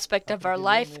every aspect of our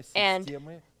life,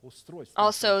 and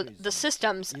also the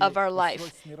systems of our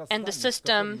life, and the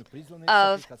system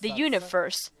of the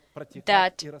universe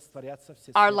that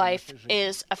our life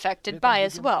is affected by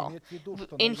as well.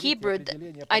 In Hebrew,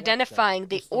 identifying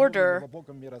the order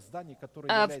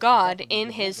of God in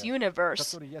His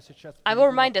universe, I will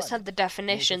remind us of the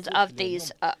definitions of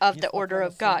these, of the order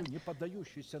of God.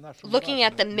 Looking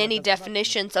at the many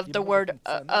definitions of the word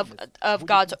of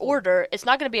God's order, it's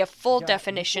not going to be a full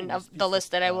definition of the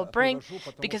list that I will bring,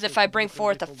 because if I bring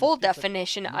forth a full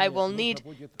definition, I will need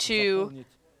to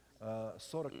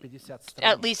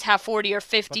at least have 40 or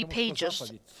 50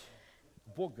 pages.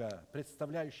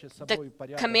 The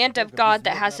command of God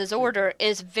that has His order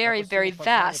is very, very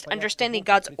vast. Understanding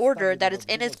God's order that is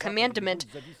in His commandment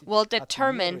will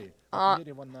determine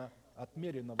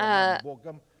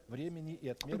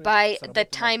by the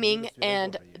timing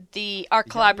and our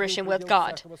collaboration with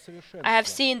God. I have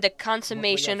seen the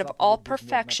consummation of all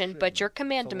perfection, but your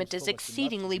commandment is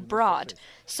exceedingly broad.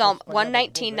 Psalm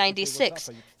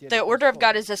 119:96. The order of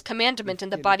God is His commandment in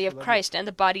the body of Christ and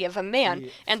the body of a man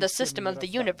and the system of the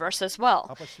universe as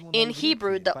well. In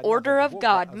Hebrew, the order of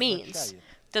God means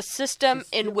the system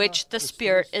in which the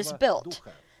spirit is built,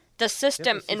 the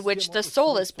system in which the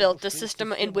soul is built, the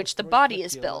system in which the body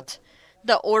is built,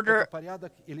 the order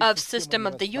of system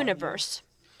of the universe,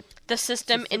 the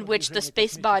system in which the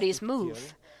space bodies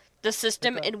move, the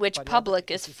system in which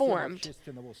public is formed.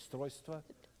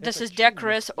 This is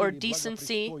decorous or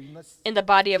decency in the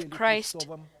body of Christ,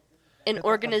 an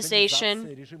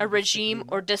organization, a regime,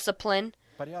 or discipline.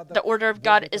 The order of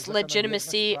God is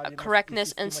legitimacy,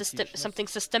 correctness, and something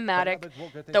systematic.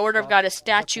 The order of God is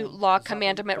statute, law,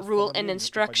 commandment, rule, and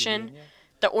instruction.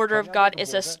 The order of God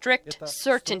is a strict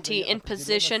certainty in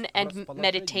position and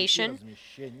meditation.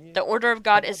 The order of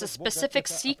God is a specific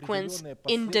sequence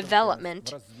in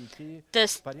development.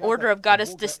 This order of God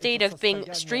is the state of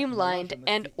being streamlined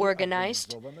and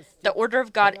organized. The order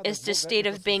of God is the state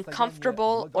of being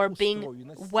comfortable or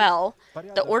being well.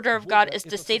 The order of God is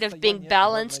the state of being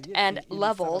balanced and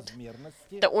leveled.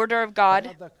 The order of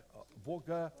God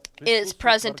is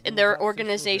present in their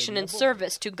organization and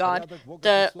service to God.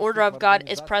 The order of God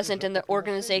is present in the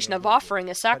organization of offering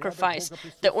a sacrifice.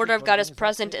 The order of God is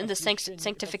present in the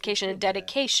sanctification and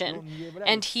dedication.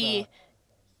 And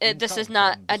this is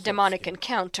not a demonic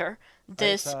encounter.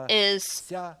 This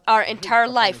is our entire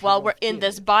life while we're in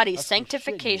this body,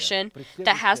 sanctification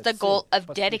that has the goal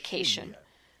of dedication.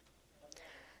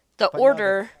 The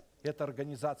order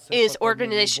is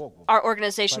our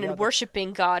organization in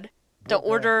worshiping God. The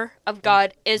order of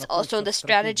God is also in the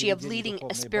strategy of leading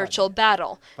a spiritual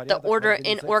battle. The order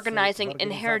in organizing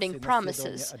inheriting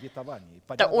promises.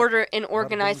 The order in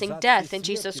organizing death in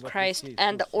Jesus Christ,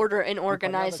 and the order in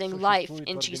organizing life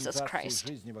in Jesus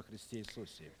Christ.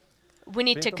 We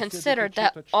need to consider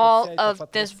that all of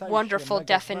these wonderful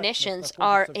definitions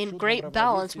are in great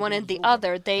balance one in the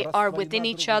other. They are within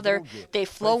each other. They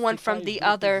flow one from the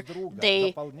other.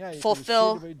 They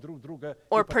fulfill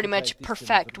or pretty much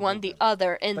perfect one the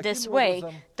other. In this way,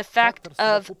 the fact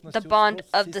of the bond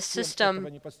of the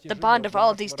system, the bond of all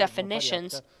of these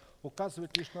definitions,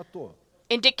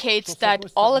 indicates that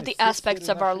all of the aspects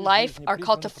of our life are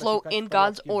called to flow in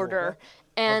God's order,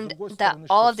 and that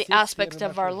all of the aspects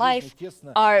of our life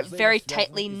are very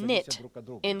tightly knit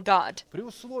in God.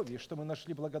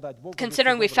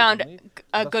 Considering we found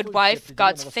a good wife,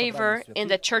 God's favor in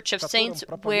the Church of Saints,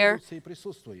 where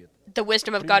the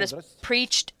wisdom of God is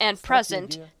preached and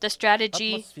present, the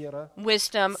strategy,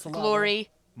 wisdom, glory,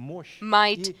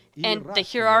 might, and the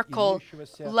hierarchical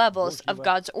levels of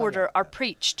God's order are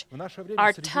preached.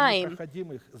 Our time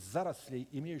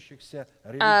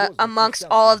amongst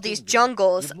all of these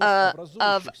jungles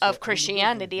of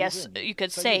Christianity, as you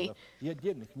could say,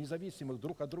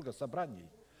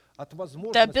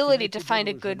 the ability to find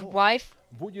a good wife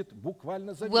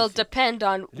will depend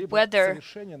on whether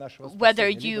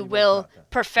you will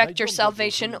perfect your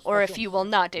salvation or if you will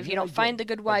not. If you don't find the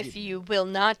good wife, you will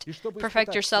not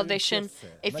perfect your salvation.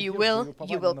 If you will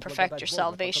perfect your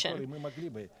salvation.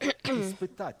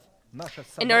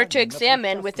 In order to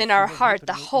examine within our heart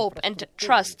the hope and to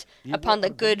trust upon the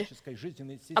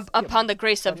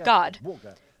grace of God,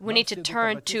 we need to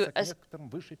turn to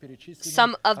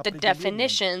some of the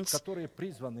definitions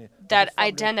that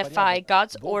identify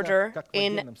God's order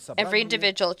in every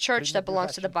individual church that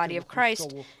belongs to the body of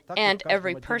Christ and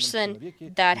every person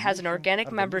that has an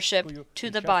organic membership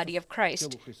to the body of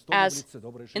Christ, as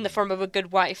in the form of a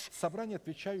good wife.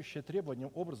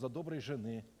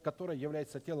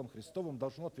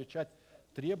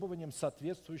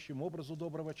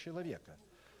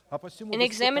 In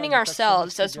examining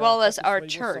ourselves as well as our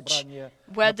church,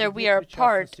 whether we are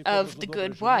part of the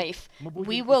good wife,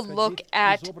 we will look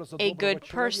at a good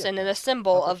person and a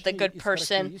symbol of the good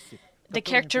person, the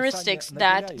characteristics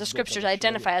that the Scriptures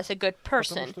identify as a good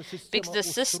person, because the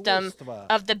system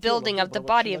of the building of the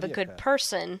body of a good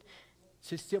person,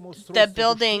 the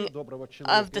building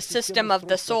of the system of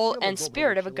the soul and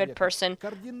spirit of a good person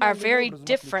are very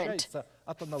different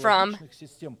from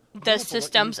the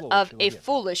systems of a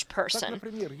foolish person.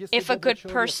 If a good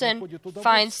person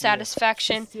finds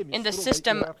satisfaction in the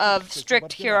system of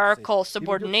strict hierarchical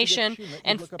subordination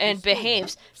and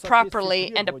behaves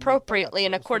properly and appropriately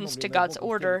in accordance to God's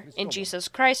order in Jesus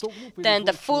Christ, then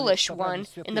the foolish one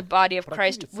in the body of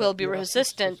Christ will be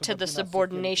resistant to the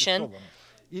subordination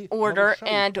order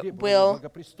and will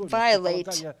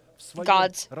violate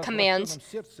God's commands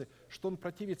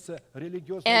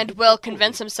and will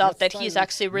convince himself that he is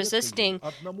actually resisting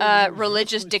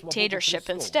religious dictatorship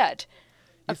instead.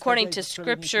 According to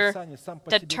Scripture,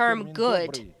 the term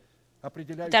good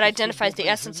that identifies the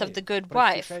essence of the good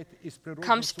wife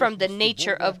comes from the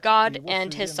nature of God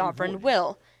and His sovereign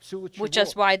will, which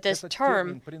is why this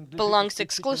term belongs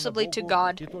exclusively to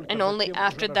God, and only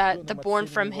after that the born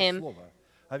from Him,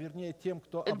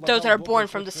 those that are born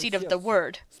from the seed of the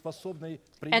Word.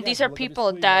 And these are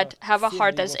people that have a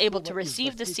heart that is able to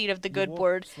receive the seed of the good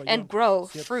Word and grow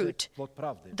fruit,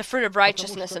 the fruit of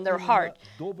righteousness in their heart.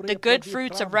 The good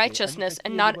fruits of righteousness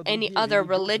and not any other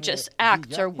religious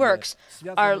acts or works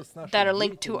that are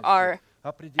linked to our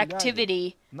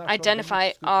activity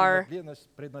identify our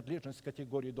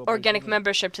organic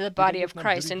membership to the body of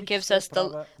Christ and gives us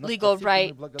the legal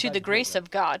right to the grace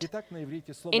of God.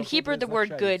 In Hebrew, the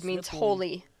word good means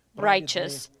holy,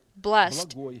 righteous,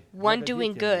 blessed, one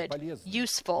doing good,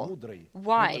 useful,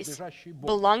 wise,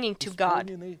 belonging to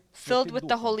God, filled with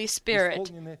the Holy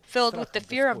Spirit, filled with the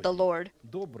fear of the Lord.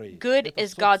 Good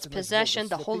is God's possession,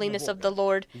 the holiness of the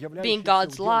Lord, being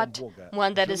God's lot,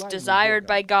 one that is desired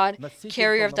by God,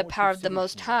 carrier of the power of the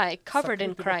Most High, covered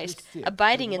in Christ,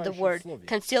 abiding in the Word,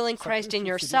 concealing Christ in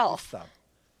yourself.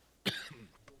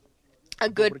 A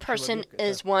good person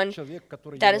is one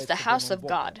that is the house of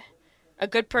God. A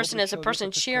good person is a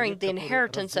person sharing the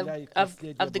inheritance of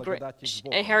the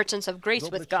inheritance of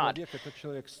grace with God.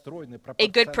 A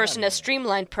good person, a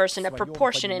streamlined person, a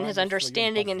proportion in his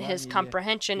understanding, in his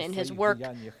comprehension, in his work.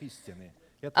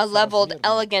 A leveled,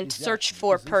 elegant, searched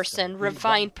for person,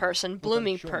 refined person,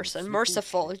 blooming person,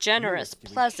 merciful, generous,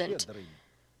 pleasant,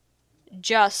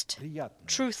 just,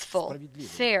 truthful,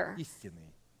 fair,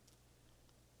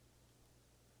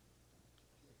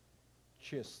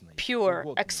 pure,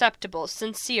 acceptable,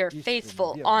 sincere,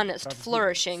 faithful, honest,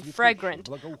 flourishing, fragrant,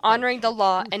 honoring the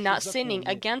law and not sinning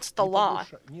against the law,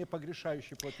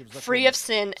 free of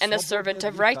sin and a servant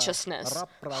of righteousness,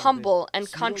 humble and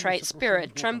contrite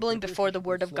spirit, trembling before the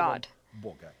word of God.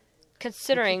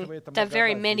 Considering the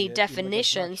very many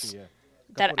definitions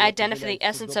that identify the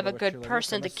essence of a good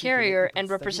person, the carrier and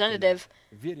representative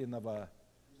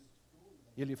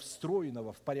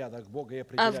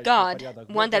of God,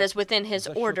 one that is within his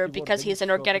order because he is an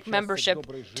organic membership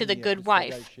to the good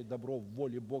wife.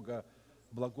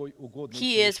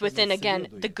 He is within, again,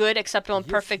 the good, acceptable, and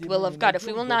perfect will of God. If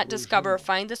we will not discover or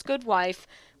find this good wife,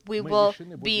 we will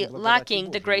be lacking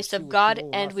the grace of God,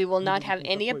 and we will not have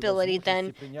any ability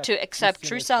then to accept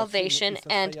true salvation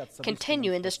and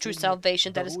continue in this true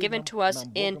salvation that is given to us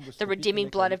in the redeeming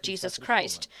blood of Jesus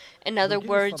Christ. In other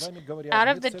words, out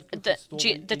of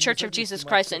the Church of Jesus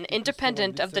Christ and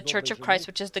independent of the Church of Christ,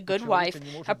 which is the good wife,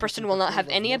 a person will not have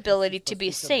any ability to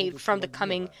be saved from the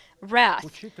coming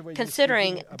wrath,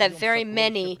 considering that very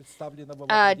many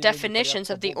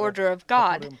definitions of the order of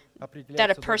God that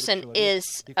a person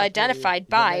is identified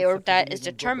by or that is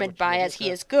determined by as he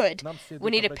is good.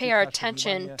 We need to pay our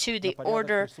attention to the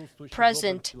order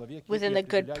present within the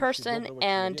good person,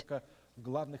 and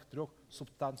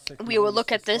we will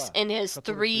look at this in his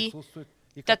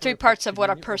the three parts of what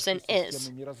a person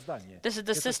is. This is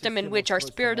the system in which our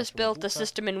spirit is built, the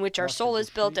system in which our soul is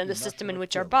built, and the system in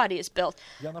which our body is built.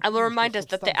 I will remind us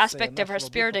that the aspect of our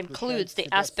spirit includes the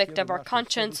aspect of our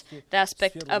conscience, the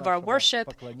aspect of our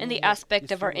worship, and the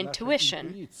aspect of our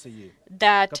intuition,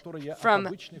 that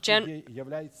from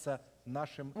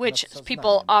which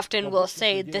people often will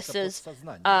say this is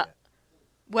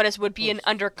would be an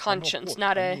underconscience,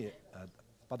 not a...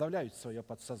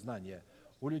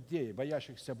 У людей,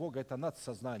 боящихся Бога, это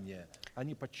надсознание.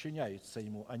 Они подчиняются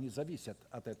Ему, они зависят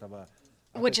от этого.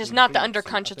 Which is not the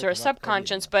underconscious or a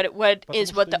subconscious, but what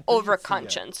the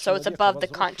overconscious. So it's above the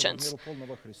conscience.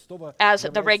 As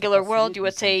the regular world, you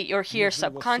would say you're here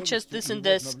subconscious. This in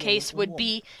this case would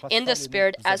be in the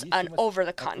spirit as an over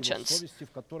the conscience.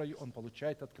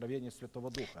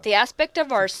 The aspect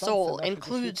of our soul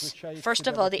includes, first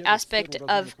of all, the aspect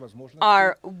of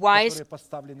our wise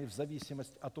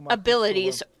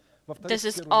abilities. This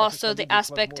is also the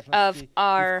aspect of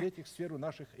our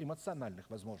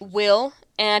will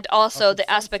and also the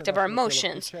aspect of our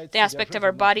emotions. The aspect of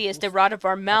our body is the rod of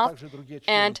our mouth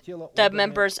and the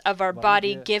members of our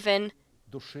body given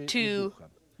to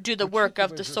do the work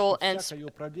of the soul and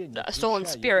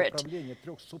spirit.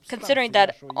 Considering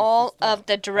that all of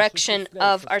the direction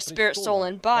of our spirit, soul,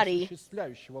 and body,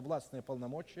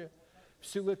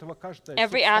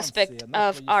 every aspect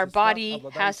of our body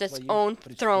has its own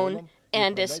throne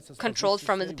and is controlled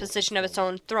from the position of its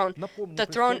own throne. The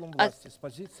throne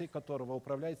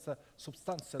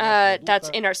that's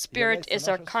in our spirit is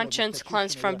our conscience,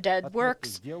 cleansed from dead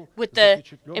works, with the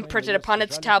imprinted upon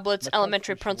its tablets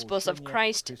elementary principles of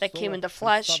Christ that came in the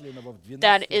flesh,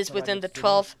 that is within the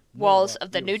 12 walls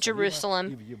of the New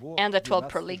Jerusalem and the 12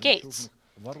 pearly gates.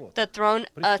 The throne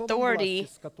authority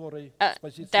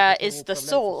that is the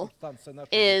soul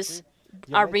is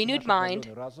our renewed mind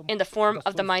in the form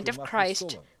of the mind of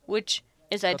Christ, which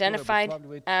is identified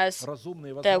as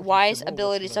the wise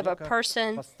abilities of a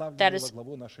person that is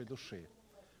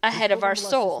ahead of our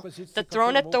soul. The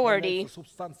throne authority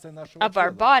of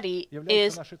our body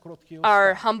is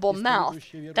our humble mouth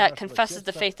that confesses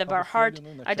the faith of our heart,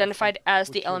 identified as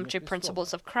the elementary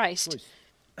principles of Christ.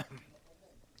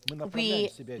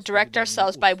 We direct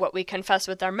ourselves by what we confess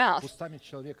with our mouth.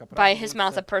 By his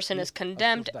mouth a person is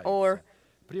condemned or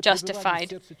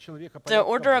justified. The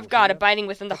order of God abiding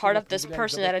within the heart of this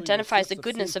person that identifies the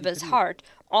goodness of his heart.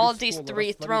 All of these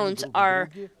three thrones are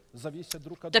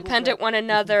dependent one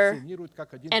another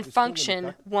and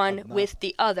function one with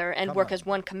the other and work as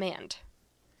one command.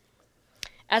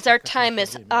 As our time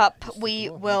is up, we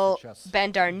will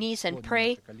bend our knees and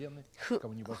pray,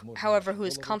 however who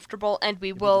is comfortable, and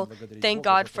we will thank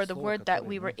God for the word that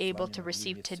we were able to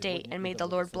receive today, and may the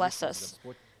Lord bless us.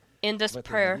 In this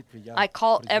prayer, I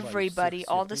call everybody,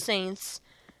 all the saints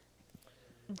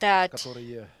that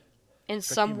in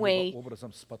some way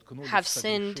have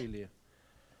sinned,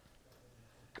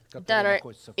 that are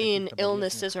in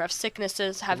illnesses or have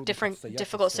sicknesses, have different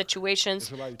difficult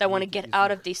situations, that want to get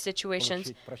out of these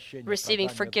situations, receiving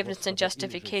forgiveness and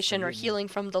justification or healing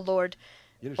from the Lord,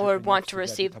 or want to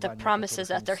receive the promises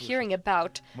that they're hearing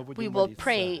about, we will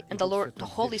pray, and the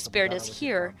Holy Spirit is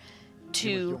here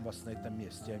to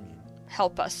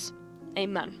help us.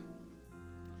 Amen.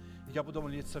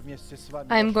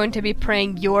 I am going to be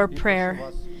praying your prayer,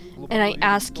 and I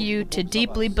ask you to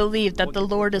deeply believe that the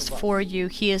Lord is for you.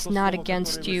 He is not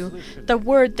against you. The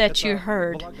word that you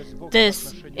heard,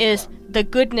 this is the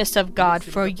goodness of God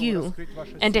for you.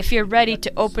 And if you're ready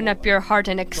to open up your heart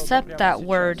and accept that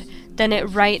word, then it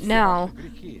right now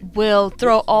will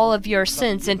throw all of your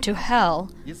sins into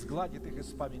hell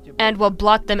and will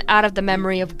blot them out of the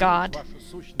memory of God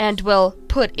and will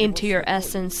put into your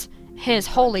essence His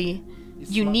holy,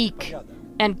 unique,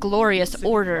 and glorious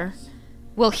order,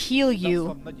 will heal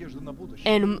you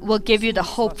and will give you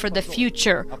the hope for the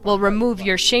future, will remove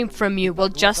your shame from you, will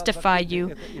justify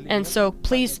you. And so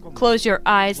please close your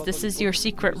eyes. This is your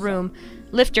secret room.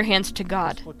 Lift your hands to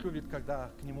God.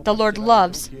 The Lord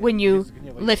loves when you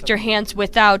lift your hands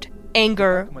without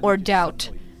anger or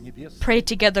doubt. Pray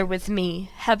together with me.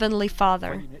 Heavenly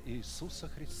Father,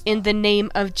 in the name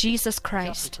of Jesus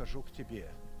Christ,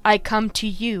 I come to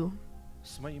you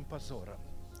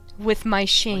with my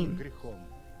shame,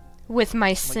 with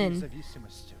my sin,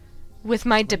 with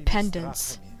my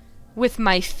dependence, with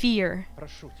my fear.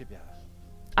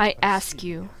 I ask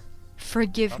you,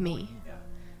 forgive me,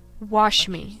 wash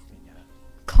me,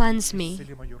 cleanse me,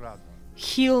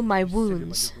 heal my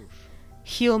wounds,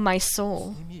 heal my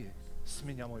soul,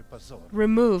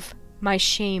 remove my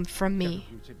shame from me.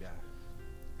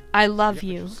 I love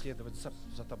you.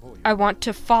 I want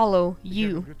to follow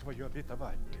you.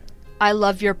 I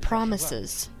love your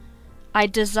promises. I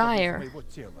desire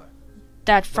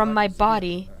that from my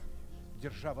body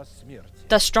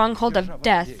the stronghold of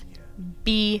death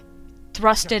be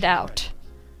thrusted out.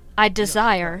 I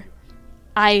desire,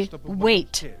 I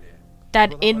wait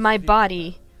that in my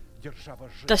body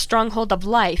the stronghold of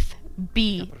life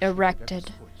be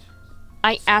erected.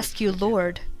 I ask you,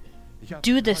 Lord,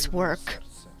 do this work.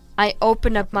 I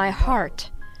open up my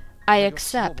heart. I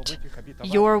accept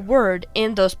your word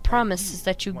in those promises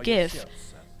that you give.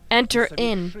 Enter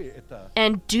in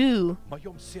and do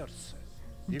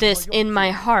this in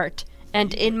my heart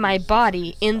and in my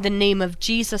body in the name of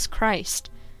Jesus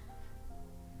Christ.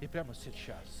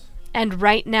 And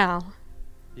right now,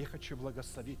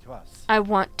 I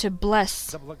want to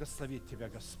bless.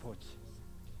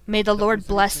 May the Lord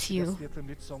bless you.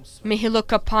 May He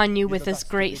look upon you with His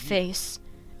great face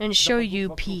and show you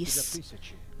peace.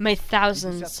 May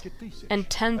thousands and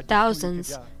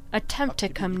 10,000s attempt to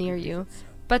come near you,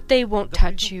 but they won't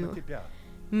touch you.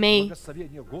 May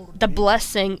the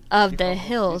blessing of the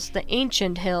hills, the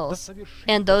ancient hills,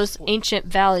 and those ancient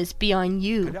valleys be on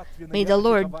you. May the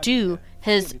Lord do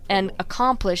His and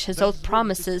accomplish His oath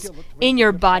promises in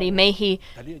your body. May He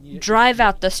drive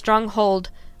out the stronghold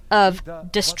of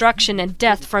destruction and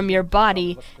death from your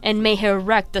body, and may He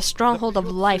erect the stronghold of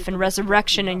life and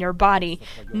resurrection in your body.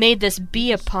 May this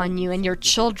be upon you and your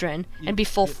children, and be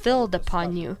fulfilled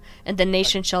upon you. And the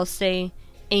nation shall say,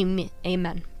 Amen.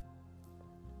 Amen.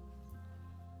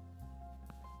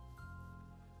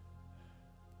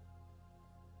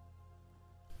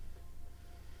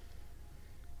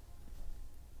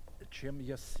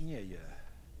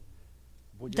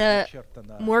 The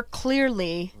more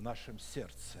clearly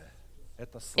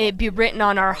it be written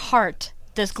on our heart,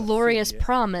 this glorious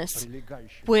promise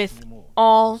with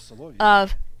all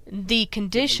of the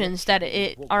conditions that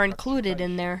are included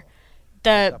in there,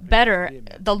 the better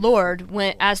the Lord,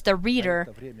 as the reader,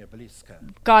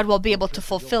 God will be able to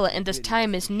fulfill it, and this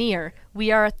time is near. We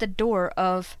are at the door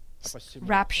of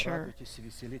rapture.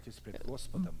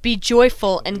 Be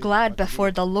joyful and glad before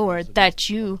the Lord that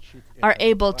you are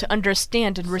able to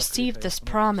understand and receive this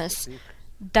promise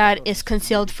that is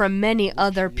concealed from many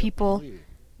other people,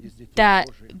 that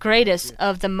greatest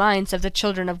of the minds of the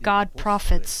children of God,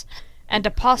 prophets and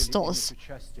apostles,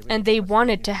 and they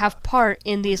wanted to have part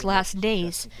in these last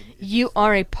days. You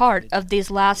are a part of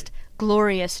these last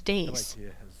glorious days.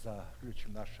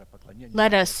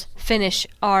 Let us finish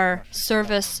our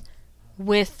service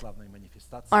with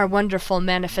our wonderful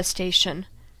manifestation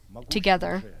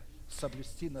together.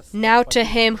 Now to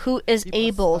Him who is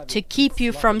able to keep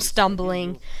you from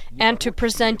stumbling and to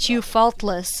present you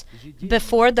faultless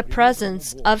before the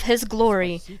presence of His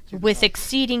glory with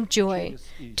exceeding joy,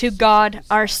 to God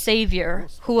our Savior,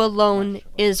 who alone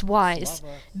is wise,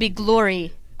 be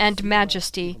glory and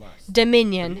majesty,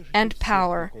 dominion and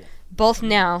power, both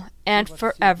now and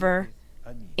forever.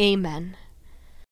 Amen.